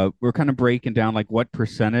 we're kind of breaking down like what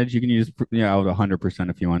percentage you can use, 100%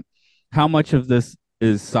 if you want. How much of this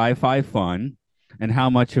is sci-fi fun, and how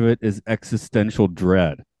much of it is existential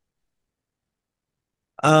dread?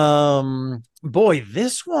 Boy,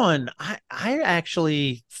 this one, I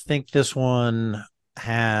actually think this one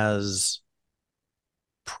has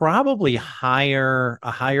probably a higher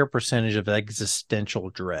percentage of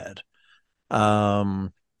existential dread.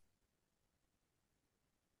 In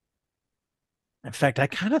fact, I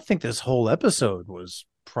kind of think this whole episode was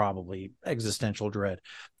probably existential dread.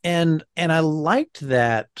 And I liked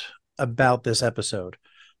that about this episode.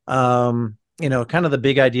 Kind of the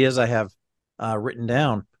big ideas I have written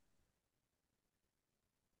down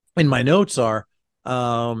in my notes are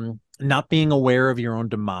not being aware of your own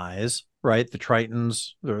demise, right? The Tritons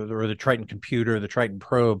or the Triton computer, the Triton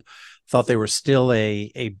probe thought they were still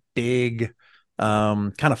a big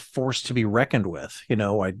kind of force to be reckoned with.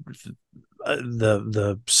 The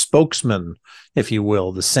spokesman, if you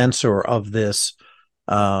will, the censor of this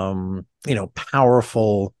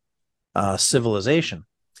powerful civilization.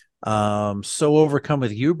 So overcome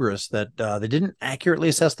with hubris that they didn't accurately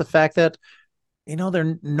assess the fact that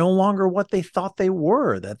they're no longer what they thought they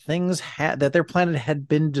were, that their planet had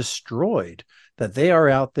been destroyed, that they are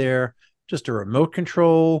out there, just a remote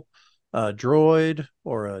control droid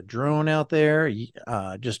or a drone out there,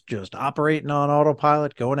 just operating on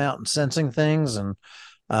autopilot, going out and sensing things, and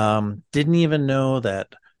didn't even know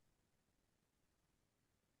that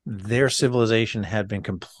their civilization had been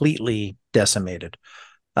completely decimated.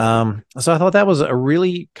 So I thought that was a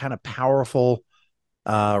really kind of powerful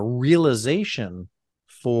realization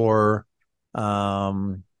for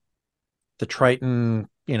the Triton,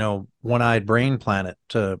 one-eyed brain planet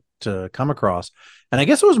to come across. And I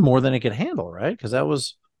guess it was more than it could handle, right? Because that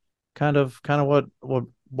was kind of what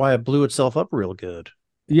why it blew itself up real good.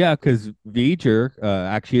 Yeah, because V'ger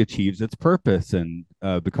actually achieves its purpose and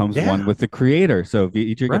becomes one Yeah, with the creator. So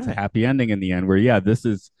V'ger gets a right. happy ending in the end, where yeah, this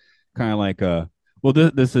is kind of like a well,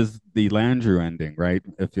 this is the Landru ending, right?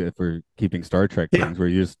 If we're keeping Star Trek Yeah. things, where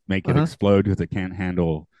you just make it Mhm. explode because it can't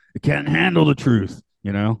handle the truth,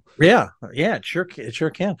 you know? Yeah, yeah, it sure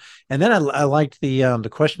can. And then I liked the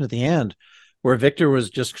question at the end where Victor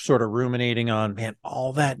was just sort of ruminating on, man,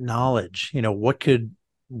 all that knowledge,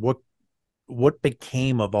 what what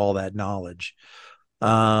became of all that knowledge?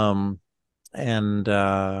 Um and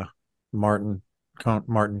Martin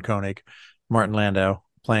Martin Koenig, Martin Landau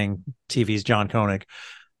playing TV's John Koenig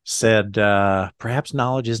said, perhaps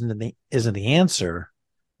knowledge isn't the answer,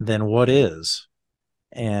 then what is?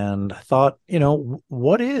 And I thought,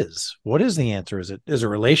 what is the answer? Is it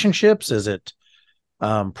relationships? Is it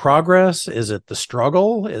progress? Is it the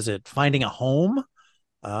struggle? Is it finding a home?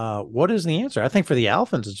 What is the answer? I think for the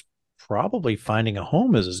Alphans, it's probably finding a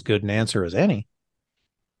home is as good an answer as any.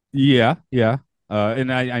 Yeah, yeah.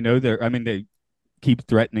 And I know I mean, they keep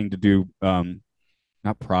threatening to do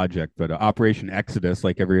not project, but Operation Exodus,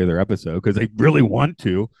 like every other episode, because they really want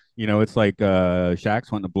to. It's like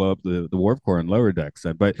Shaxs wanting to blow up the warp core in lower decks.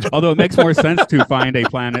 But although it makes more sense to find a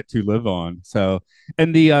planet to live on. So,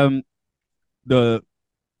 and the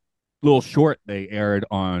little short they aired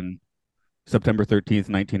on September 13th,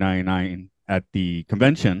 1999, at the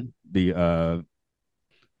convention, the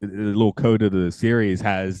little code of the series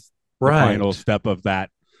has the final Right. step of that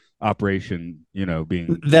operation,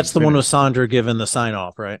 being That's the one with finished. Sandra given the sign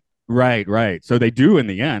off, right? Right, right. So they do in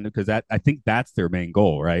the end, because that I think that's their main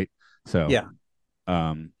goal, right? So, Yeah.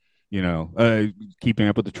 um, you know, uh, keeping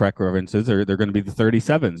up with the Trek references, they're going to be the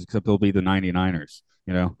 37s, except they'll be the 99ers.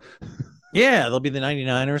 You know, Yeah, they'll be the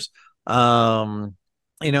 99ers. Um,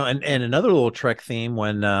 and another little Trek theme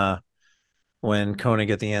when Koenig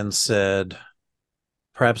at the end said,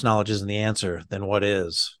 perhaps knowledge isn't the answer, then what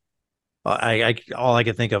is? I all I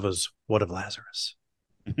could think of was what of Lazarus?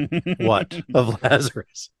 What of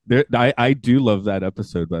Lazarus? I do love that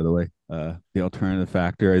episode, by the way. The alternative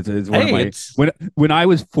factor is one of Hey, my it's when I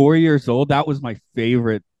was 4 years old. That was my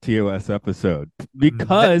favorite TOS episode that,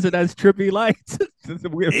 because it has trippy lights,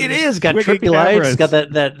 it is got wicked trippy lights. It's got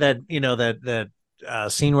cameras.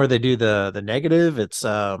 that scene where they do the negative. It's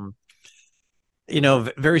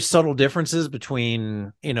very subtle differences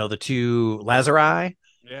between the two Lazari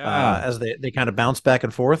Yeah. as they kind of bounce back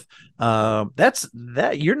and forth. That's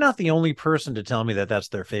that. You're not the only person to tell me that that's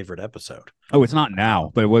their favorite episode. Oh, it's not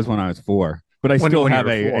now, but it was when I was 4. But I When still when you have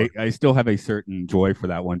were four, I still have a certain joy for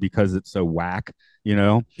that one because it's so whack, you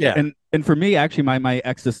know. yeah. And for me, actually, my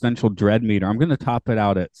existential dread meter, I'm going to top it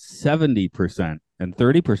out at 70% and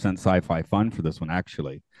 30% sci-fi fun for this one,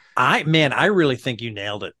 actually. I really think you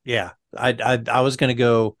nailed it. Yeah, I was gonna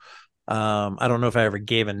go. I don't know if I ever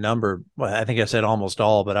gave a number. Well, I think I said almost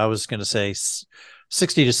all, but I was gonna say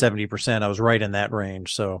 60 to 70%. I was right in that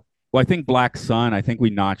range. So. Well, I think Black Sun, I think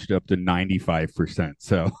we notched it up to 95%.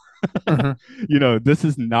 So, Mhm. this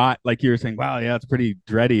is not like you were saying, wow, yeah, it's pretty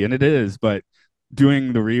dready. And it is. But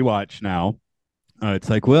doing the rewatch now, it's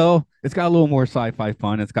like, well, it's got a little more sci-fi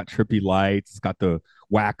fun. It's got trippy lights. It's got the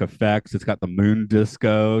whack effects. It's got the moon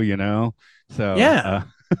disco. So Yeah,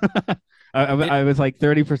 it, I was like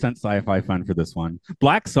 30% sci-fi fun for this one.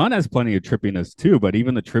 Black Sun has plenty of trippiness too, but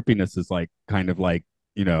even the trippiness is like kind of like,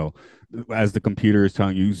 you know, as the computer is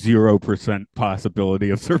telling you 0% possibility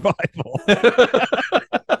of survival,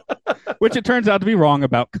 which it turns out to be wrong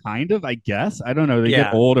about, kind of, I guess. I don't know. They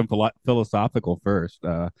get yeah. old and philosophical first.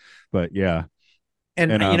 But yeah.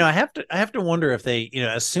 And And I have to wonder if they,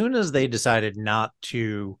 as soon as they decided not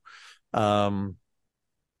to um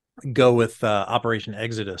go with Operation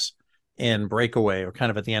Exodus in Breakaway, or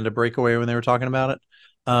kind of at the end of Breakaway when they were talking about it.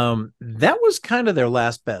 That was kind of their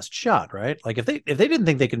last best shot, right? Like if they didn't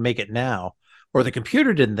think they could make it now, or the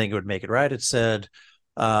computer didn't think it would make it, right? It said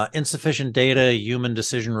insufficient data, human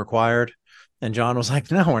decision required. And John was like,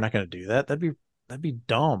 "No, we're not going to do that. That'd be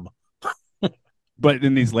dumb." but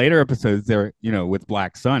in these later episodes, they're with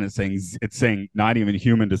Black Sun, it's saying not even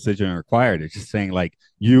human decision required. It's just saying like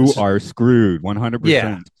you This is are screwed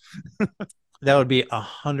yeah, 100%. that would be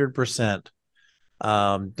 100%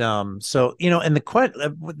 dumb. So and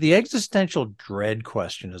the existential dread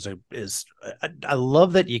question is I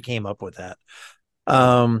love that you came up with that.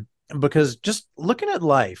 Because just looking at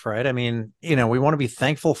life, right? I mean, we want to be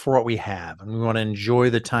thankful for what we have, and we want to enjoy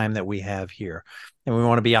the time that we have here, and we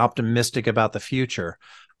want to be optimistic about the future.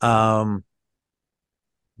 Um,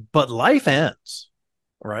 but life ends,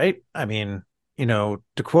 right? I mean, to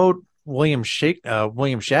quote William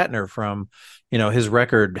Shatner from, his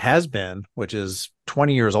record Has Been, which is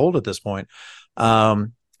 20 years old at this point.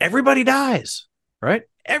 Everybody dies, right?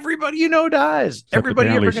 Everybody dies. Except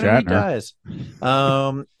Everybody you're apparently ever going to meet Shatner. dies.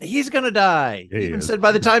 He's going to die. Yeah, he Even is. said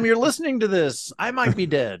by the time you're listening to this, I might be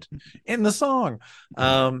dead in the song.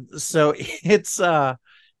 So it's that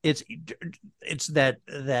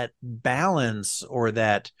balance, or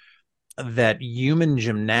that human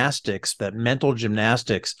gymnastics, that mental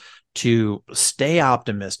gymnastics, to stay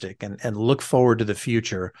optimistic and look forward to the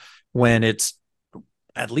future, when it's,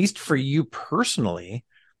 at least for you personally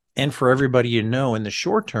and for everybody in the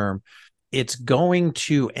short term, it's going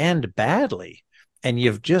to end badly. And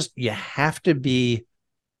you have to be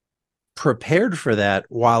prepared for that,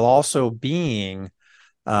 while also being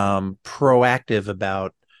proactive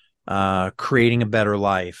about creating a better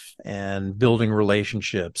life and building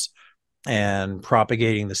relationships and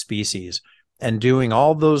propagating the species and doing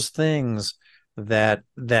all those things that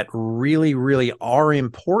really, really are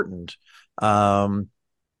important,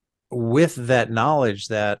 with that knowledge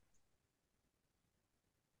that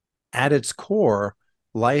at its core,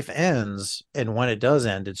 life ends, and when it does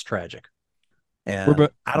end, it's tragic. We're And bo-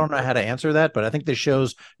 I don't know how to answer that, but I think the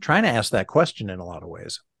show's trying to ask that question in a lot of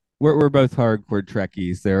ways. we're both hardcore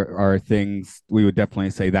Trekkies. There are things we would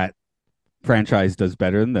definitely say that franchise does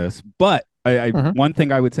better than this. But Mm-hmm. one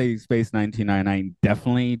thing I would say Space 1999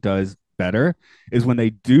 definitely does better is when they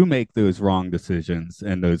do make those wrong decisions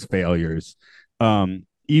and those failures.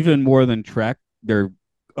 Even more than Trek, they're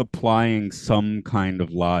applying some kind of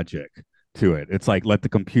logic to it. It's like let the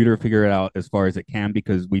computer figure it out as far as it can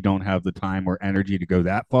because we don't have the time or energy to go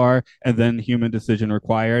that far, and then human decision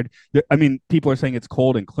required. I mean, people are saying it's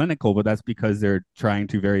cold and clinical, but that's because they're trying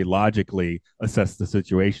to very logically assess the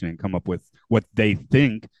situation and come up with what they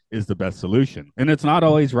think is the best solution, and it's not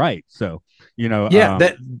always right. So, you know,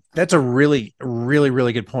 Yeah, that's a really, really,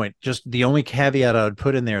 really good point. Just the only caveat I would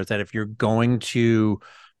put in there is that if you're going to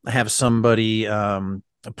have somebody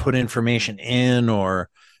put information in, or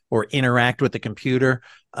interact with the computer,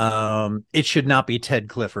 it should not be Ted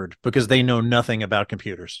Clifford, because they know nothing about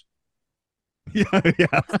computers. yeah,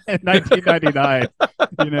 yeah. In 1999,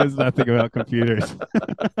 he knows nothing about computers.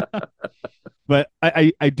 But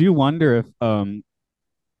I do wonder if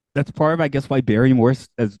that's part of, I guess, why Barry Morse,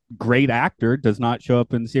 as great actor, does not show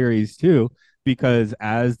up in series two, because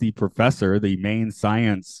as the professor, the main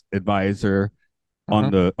science advisor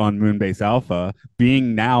Mhm. on Moonbase Alpha,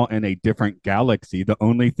 being now in a different galaxy, the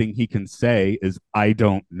only thing he can say is "I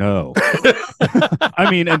don't know." I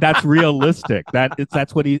mean, and that's realistic.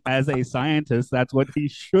 That's what he, as a scientist, that's what he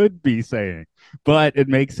should be saying. But it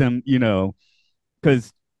makes him,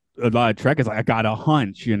 because a lot of Trek is like, I got a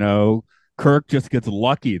hunch. Kirk just gets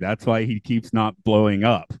lucky. That's why he keeps not blowing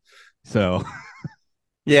up. So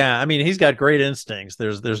Yeah, I mean, he's got great instincts.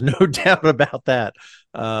 There's no doubt about that.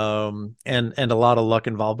 And a lot of luck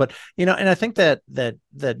involved. But and I think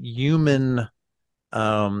that human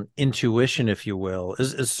intuition, if you will,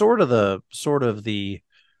 is sort of the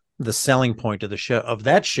selling point of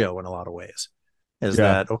that show in a lot of ways. Is yeah,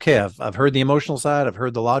 that okay? I've heard the emotional side, I've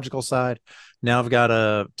heard the logical side. Now I've got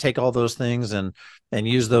to take all those things and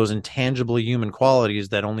use those intangible human qualities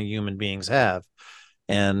that only human beings have,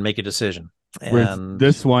 and make a decision. whereas And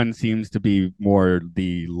this one seems to be more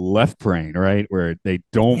the left brain, right? Where they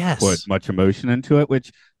don't put yes, much emotion into it,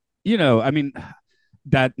 which, I mean,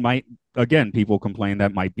 that might, again, people complain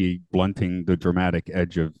that might be blunting the dramatic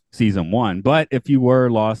edge of season one. But if you were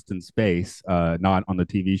lost in space, not on the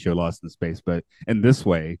TV show Lost in Space, but in this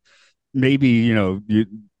way, maybe,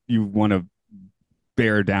 you want to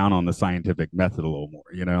bear down on the scientific method a little more.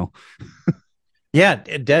 yeah,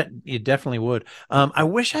 you definitely would. I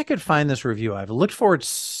wish I could find this review. I've looked for it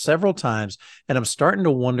several times, and I'm starting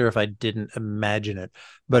to wonder if I didn't imagine it.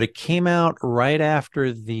 But it came out right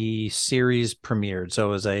after the series premiered, so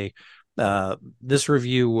it was this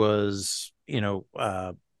review was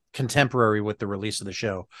contemporary with the release of the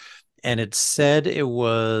show, and it said it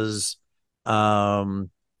was um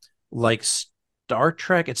like Star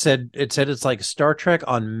Trek. It said it's like Star Trek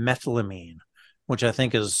on methylamine, which I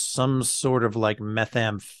think is some sort of like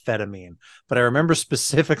methamphetamine. But I remember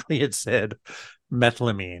specifically it said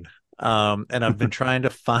methylamine. And I've been trying to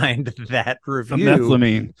find that The review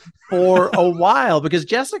methylamine. for a while because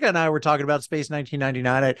Jessica and I were talking about Space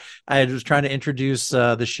 1999. I was trying to introduce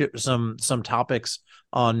the ship some topics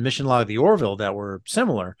on Mission Log the Orville that were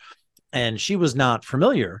similar, and she was not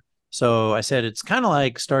familiar. So I said it's kind of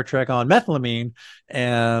like Star Trek on methylamine,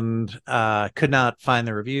 and could not find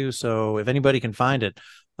the review. So if anybody can find it,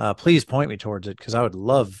 please point me towards it because I would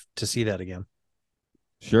love to see that again.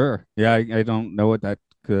 Sure. Yeah, I don't know what that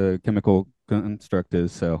chemical construct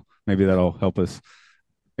is, so maybe that'll help us.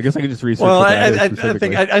 I guess I can just research Well, what that is I think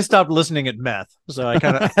specifically. I stopped listening at meth, so I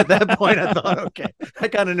kind of at that point I thought, okay, I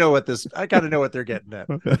kind of know what they're getting at.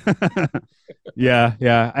 Yeah,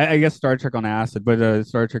 yeah. I guess Star Trek on acid, but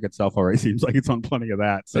Star Trek itself already seems like it's on plenty of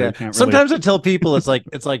that, so Yeah, you can't really. sometimes I tell people it's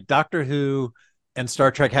like Doctor Who and Star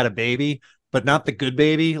Trek had a baby, but not the good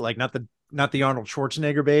baby, like not the Arnold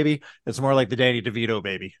Schwarzenegger baby. It's more like the Danny DeVito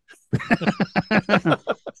baby.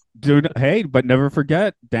 Dude, hey, but never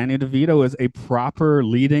forget, Danny DeVito is a proper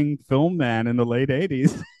leading film man in the late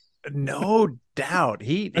 '80s. No doubt, That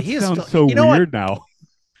he is sounds still. so You know what? weird now.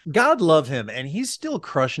 God love him, and he's still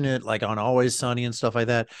crushing it, like on Always Sunny and stuff like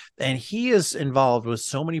that. And he is involved with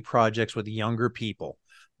so many projects with younger people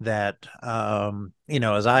that,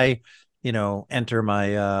 as I, enter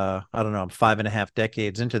my, I don't know, I'm 5.5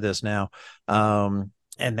 decades into this now.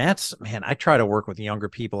 And that's, man, I try to work with younger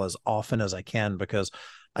people as often as I can because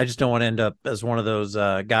I just don't want to end up as one of those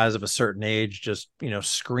guys of a certain age, just,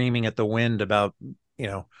 screaming at the wind about,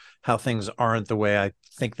 how things aren't the way I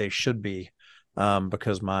think they should be,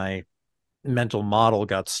 because my mental model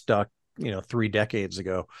got stuck 3 decades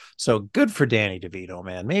ago. So good for Danny DeVito,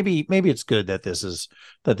 man. Maybe it's good that this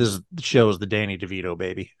shows the Danny DeVito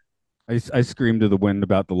baby. I scream to the wind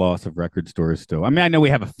about the loss of record stores still. I mean, I know we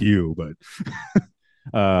have a few, but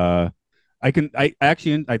uh I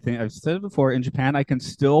actually I think I've said it before, in Japan I can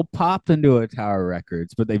still pop into a Tower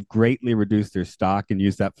Records, but they've greatly reduced their stock and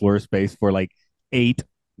used that floor space for like eight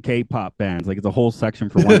K-pop bands. Like it's a whole section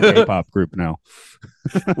for one K-pop group now.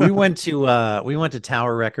 We went to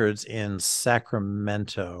Tower Records in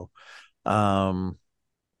Sacramento. Um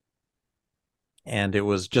and it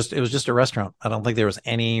was just a restaurant. I don't think there was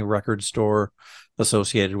any record store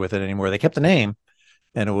associated with it anymore. They kept the name,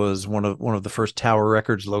 and it was one of the first Tower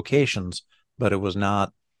Records locations, but it was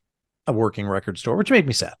not a working record store, which made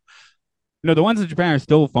me sad. No, the ones in Japan are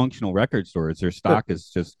still functional record stores. Their Good. stock is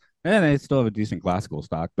just, and they still have a decent classical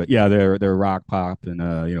stock, but yeah, their rock pop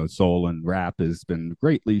and soul and rap has been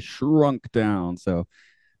greatly shrunk down. So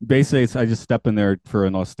basically, I just step in there for a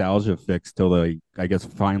nostalgia fix till they, I guess,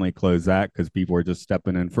 finally close that because people are just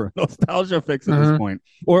stepping in for a nostalgia fix at this Mhm. point,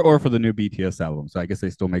 or for the new BTS album. So I guess they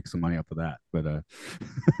still make some money off of that, but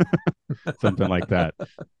something like that.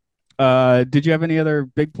 Did you have any other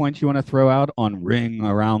big points you want to throw out on Ring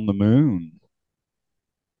Around the Moon?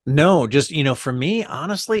 No, just, for me,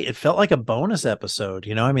 honestly, it felt like a bonus episode.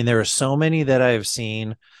 I mean, there are so many that I've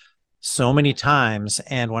seen so many times.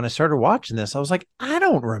 And when I started watching this, I was like, I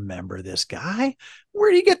don't remember this guy. Where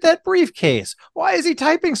do you get that briefcase? Why is he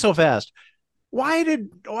typing so fast? Why did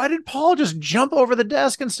Paul just jump over the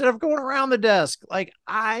desk instead of going around the desk? Like,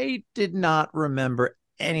 I did not remember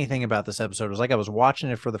anything about this episode. It was like I was watching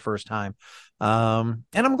it for the first time. And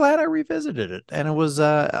I'm glad I revisited it. And it was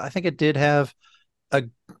I think it did have a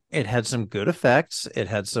it had some good effects. It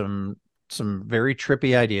had some very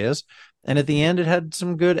trippy ideas. And at the end it had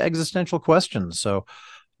some good existential questions. So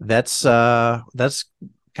that's kind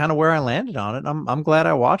of where I landed on it. I'm glad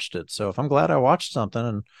I watched it. So if I'm glad I watched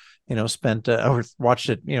something and spent or watched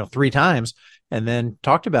it 3 times and then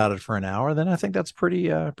talked about it for an hour, then I think that's pretty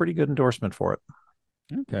good endorsement for it.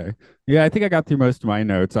 Okay. Yeah, I think I got through most of my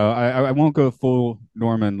notes. I won't go full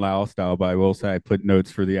Norman Lau style, but I will say I put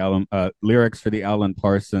notes for the Alan lyrics for the Alan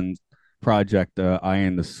Parsons project, Eye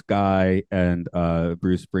in the Sky, and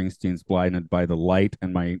Bruce Springsteen's Blinded by the Light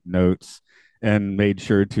in my notes, and made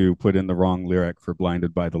sure to put in the wrong lyric for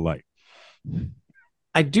Blinded by the Light.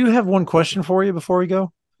 I do have one question for you before we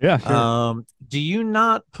go. Yeah, sure. Do you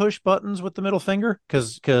not push buttons with the middle finger?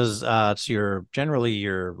 Because it's generally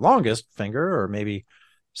your longest finger, or maybe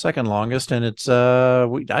second longest, and it's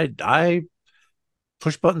I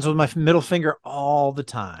push buttons with my middle finger all the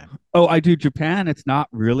time. Oh, I do. Japan, it's not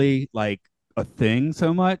really like a thing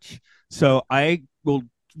so much. So I will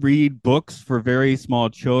read books for very small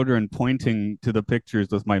children pointing to the pictures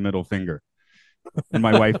with my middle finger. And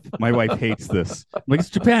my wife hates this. I'm like, it's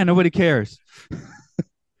Japan, nobody cares.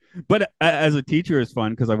 But as a teacher, it's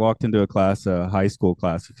fun because I walked into a class, a high school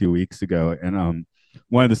class, a few weeks ago, and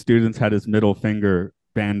one of the students had his middle finger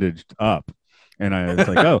bandaged up. And I was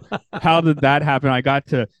like, oh, how did that happen? I got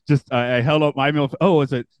to just, I held up my middle. Oh,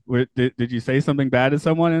 was it, did you say something bad to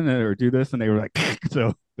someone in it or do this? And they were like,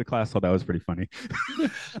 so the class thought that was pretty funny.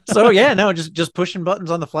 So yeah, no, just pushing buttons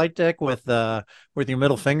on the flight deck with your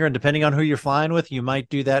middle finger, and depending on who you're flying with, you might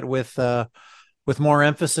do that with more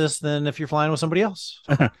emphasis than if you're flying with somebody else.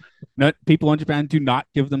 Not, people in Japan do not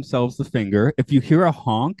give themselves the finger. If you hear a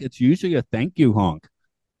honk, it's usually a thank you honk.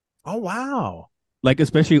 Oh wow. Like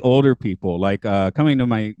especially older people, like coming to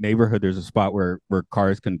my neighborhood, there's a spot where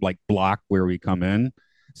cars can like block where we come in.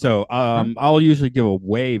 So I'll usually give a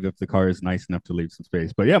wave if the car is nice enough to leave some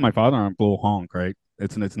space. But yeah, my father on full honk, right?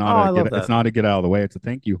 It's Oh, not I a love get it's that. not a get out of the way. It's a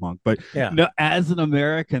thank you honk. But Yeah. no, as an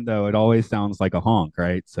American though, it always sounds like a honk,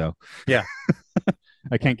 right? So Yeah.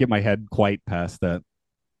 I can't get my head quite past that.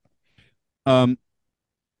 Um,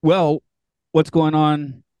 well, what's going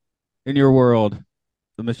on in your world,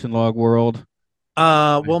 the mission log world?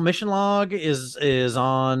 Well, Mission Log is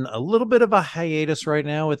on a little bit of a hiatus right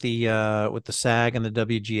now with the SAG and the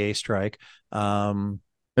WGA strike. And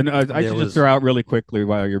I should just throw out really quickly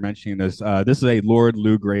while you're mentioning this. This is a Lord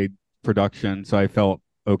Lugrade production, so I felt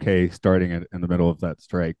okay starting it in the middle of that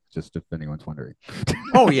strike. Just if anyone's wondering.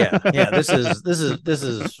 Oh yeah, yeah.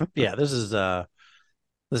 Yeah. This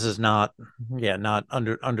is not not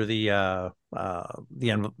under the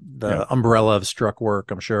umbrella of struck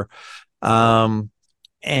work, I'm sure.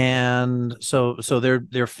 And so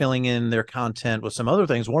they're filling in their content with some other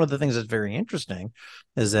things. One of the things that's very interesting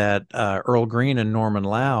is that Earl Green and Norman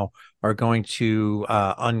Lau are going to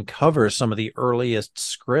uncover some of the earliest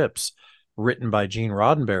scripts written by Gene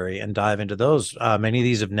Roddenberry and dive into those. Many of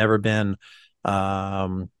these have never been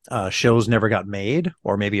shows never got made,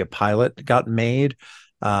 or maybe a pilot got made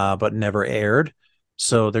but never aired.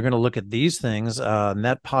 So they're going to look at these things, and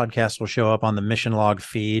that podcast will show up on the Mission Log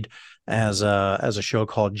feed as a show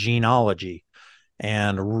called Genealogy,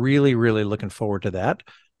 and really looking forward to that.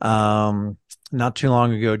 Not too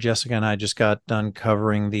long ago, Jessica and I just got done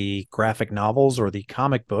covering the graphic novels, or the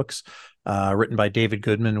comic books, written by David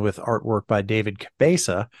Goodman with artwork by David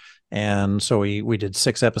Cabeza, and so we did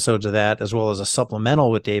 6 episodes of that, as well as a supplemental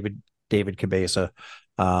with David Cabeza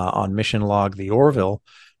on Mission Log the Orville.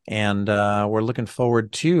 And we're looking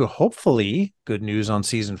forward to hopefully good news on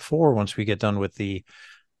season 4 once we get done with the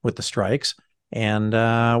strikes. And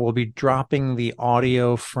we'll be dropping the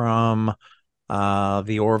audio from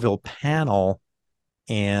the Orville panel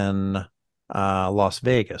in Las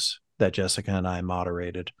Vegas that Jessica and I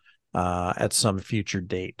moderated at some future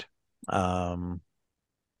date, and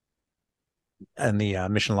the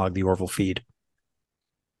Mission Log the Orville feed.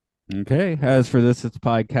 Okay. As for this, it's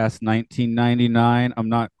podcast 1999. I'm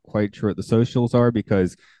not quite sure what the socials are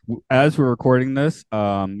because as we're recording this,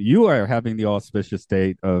 you are having the auspicious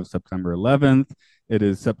date of September 11th. It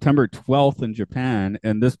is September 12th in Japan,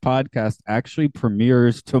 and this podcast actually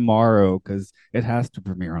premieres tomorrow because it has to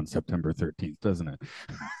premiere on September 13th, doesn't it?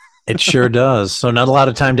 It sure does. So not a lot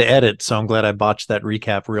of time to edit. So I'm glad I botched that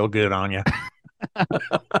recap real good on you.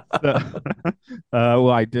 Well,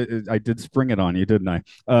 I did spring it on you, didn't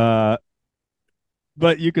I?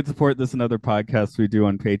 But you could support this and other podcasts we do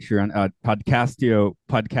on Patreon at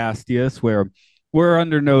Podcastius, where we're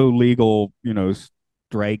under no legal,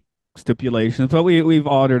 strike stipulations, but we've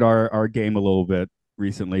altered our game a little bit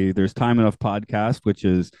recently. There's Time Enough Podcast, which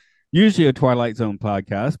is usually a Twilight Zone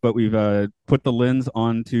podcast, but we've put the lens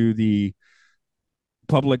onto the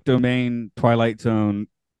public domain Twilight Zone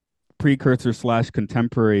precursor /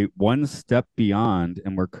 contemporary One Step Beyond,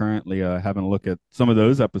 and we're currently having a look at some of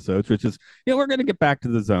those episodes, which is we're going to get back to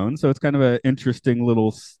the zone, so it's kind of an interesting little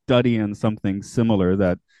study in something similar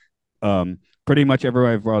that pretty much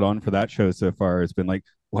everyone I've brought on for that show so far has been like,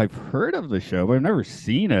 well, I've heard of the show but I've never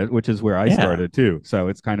seen it, which is where I started too, so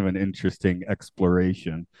it's kind of an interesting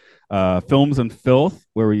exploration. Films and Filth,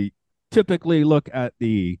 where we typically look at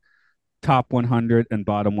the top 100 and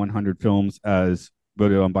bottom 100 films as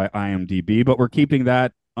voted on by IMDb, but we're keeping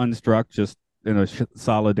that unstruck just in a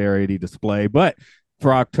solidarity display. But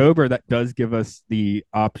for October, that does give us the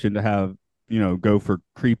option to have, go for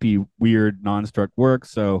creepy, weird, non-struck work.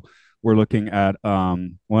 So we're looking at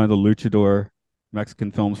one of the luchador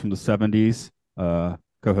Mexican films from the 70s,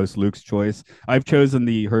 co-host Luke's choice. I've chosen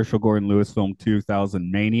the Herschel Gordon Lewis film 2000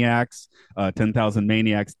 Maniacs. 10,000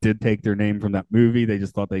 Maniacs did take their name from that movie. They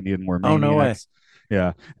just thought they needed more maniacs. Oh, no way.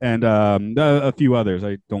 Yeah, and a few others.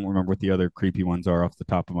 I don't remember what the other creepy ones are off the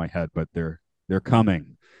top of my head, but they're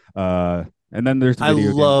coming. And then there's I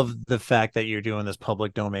love the fact that you're doing this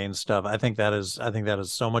public domain stuff. I think that is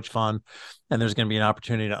so much fun, and there's going to be an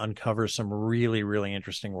opportunity to uncover some really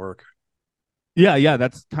interesting work. Yeah,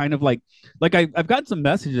 that's kind of like I've gotten some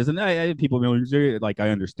messages, and I people like I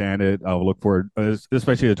understand it. I'll look forward,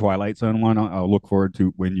 especially the Twilight Zone one. I'll look forward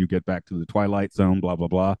to when you get back to the Twilight Zone, blah blah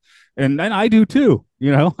blah, and I do too.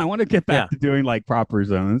 I want to get back Yeah. to doing like proper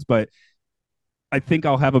zones, but I think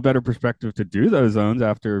I'll have a better perspective to do those zones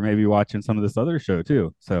after maybe watching some of this other show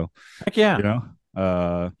too. So Heck yeah. you know,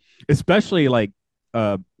 uh, especially like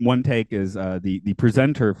one take is the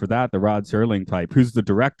presenter for that, the Rod Serling type, who's the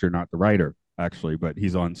director, not the writer actually, but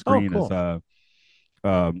he's on Oh, screen as cool.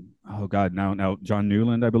 oh god, now John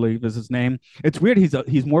Newland, I believe is his name. It's weird.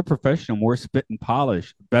 He's more professional, more spit and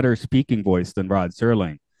polish, better speaking voice than Rod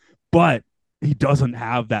Serling, but he doesn't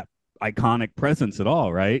have that iconic presence at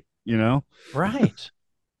all, right? Right. It's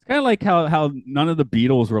kind of like how none of the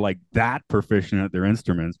Beatles were like that proficient at their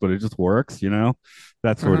instruments, but it just works,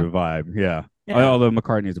 that sort Hmm. of vibe. Yeah. Yeah. Although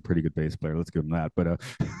McCartney is a pretty good bass player, let's give him that.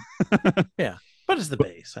 Yeah. But it's the but,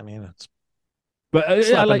 bass. I mean, it's but I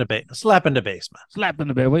slap like into bass, slap into bass, man. slapping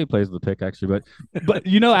the bass. Well, he plays the pick actually, but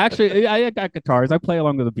actually, I got guitars. I play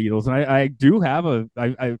along with the Beatles, and I do have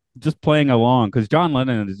I just playing along because John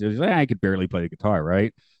Lennon is just, I could barely play the guitar,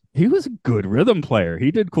 right? He was a good rhythm player.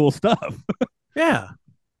 He did cool stuff. Yeah.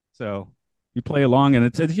 So you play along, and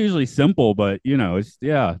it's usually simple, but it's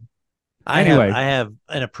yeah. I have Anyway, I have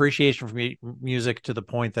an appreciation for music to the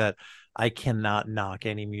point that I cannot knock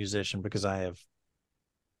any musician because I have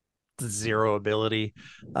zero ability.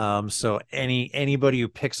 So anybody who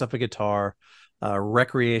picks up a guitar,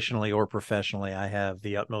 recreationally or professionally, I have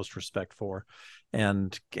the utmost respect for,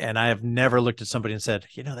 and I have never looked at somebody and said,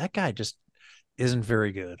 that guy just isn't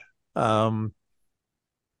very good.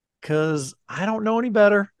 Because I don't know any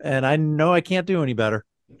better, and I know I can't do any better.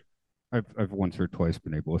 I've once or twice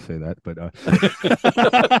been able to say that, but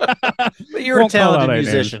But you're a won't call out talented any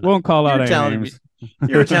names. musician. Won't call You're out a any talented. names.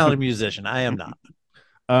 You're a talented musician. I am not.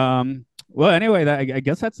 Well, anyway, I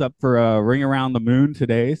guess that's up for Ring Around the Moon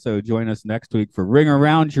today. So join us next week for Ring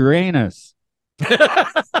Around Uranus. Not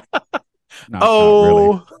really.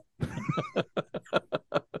 Oh.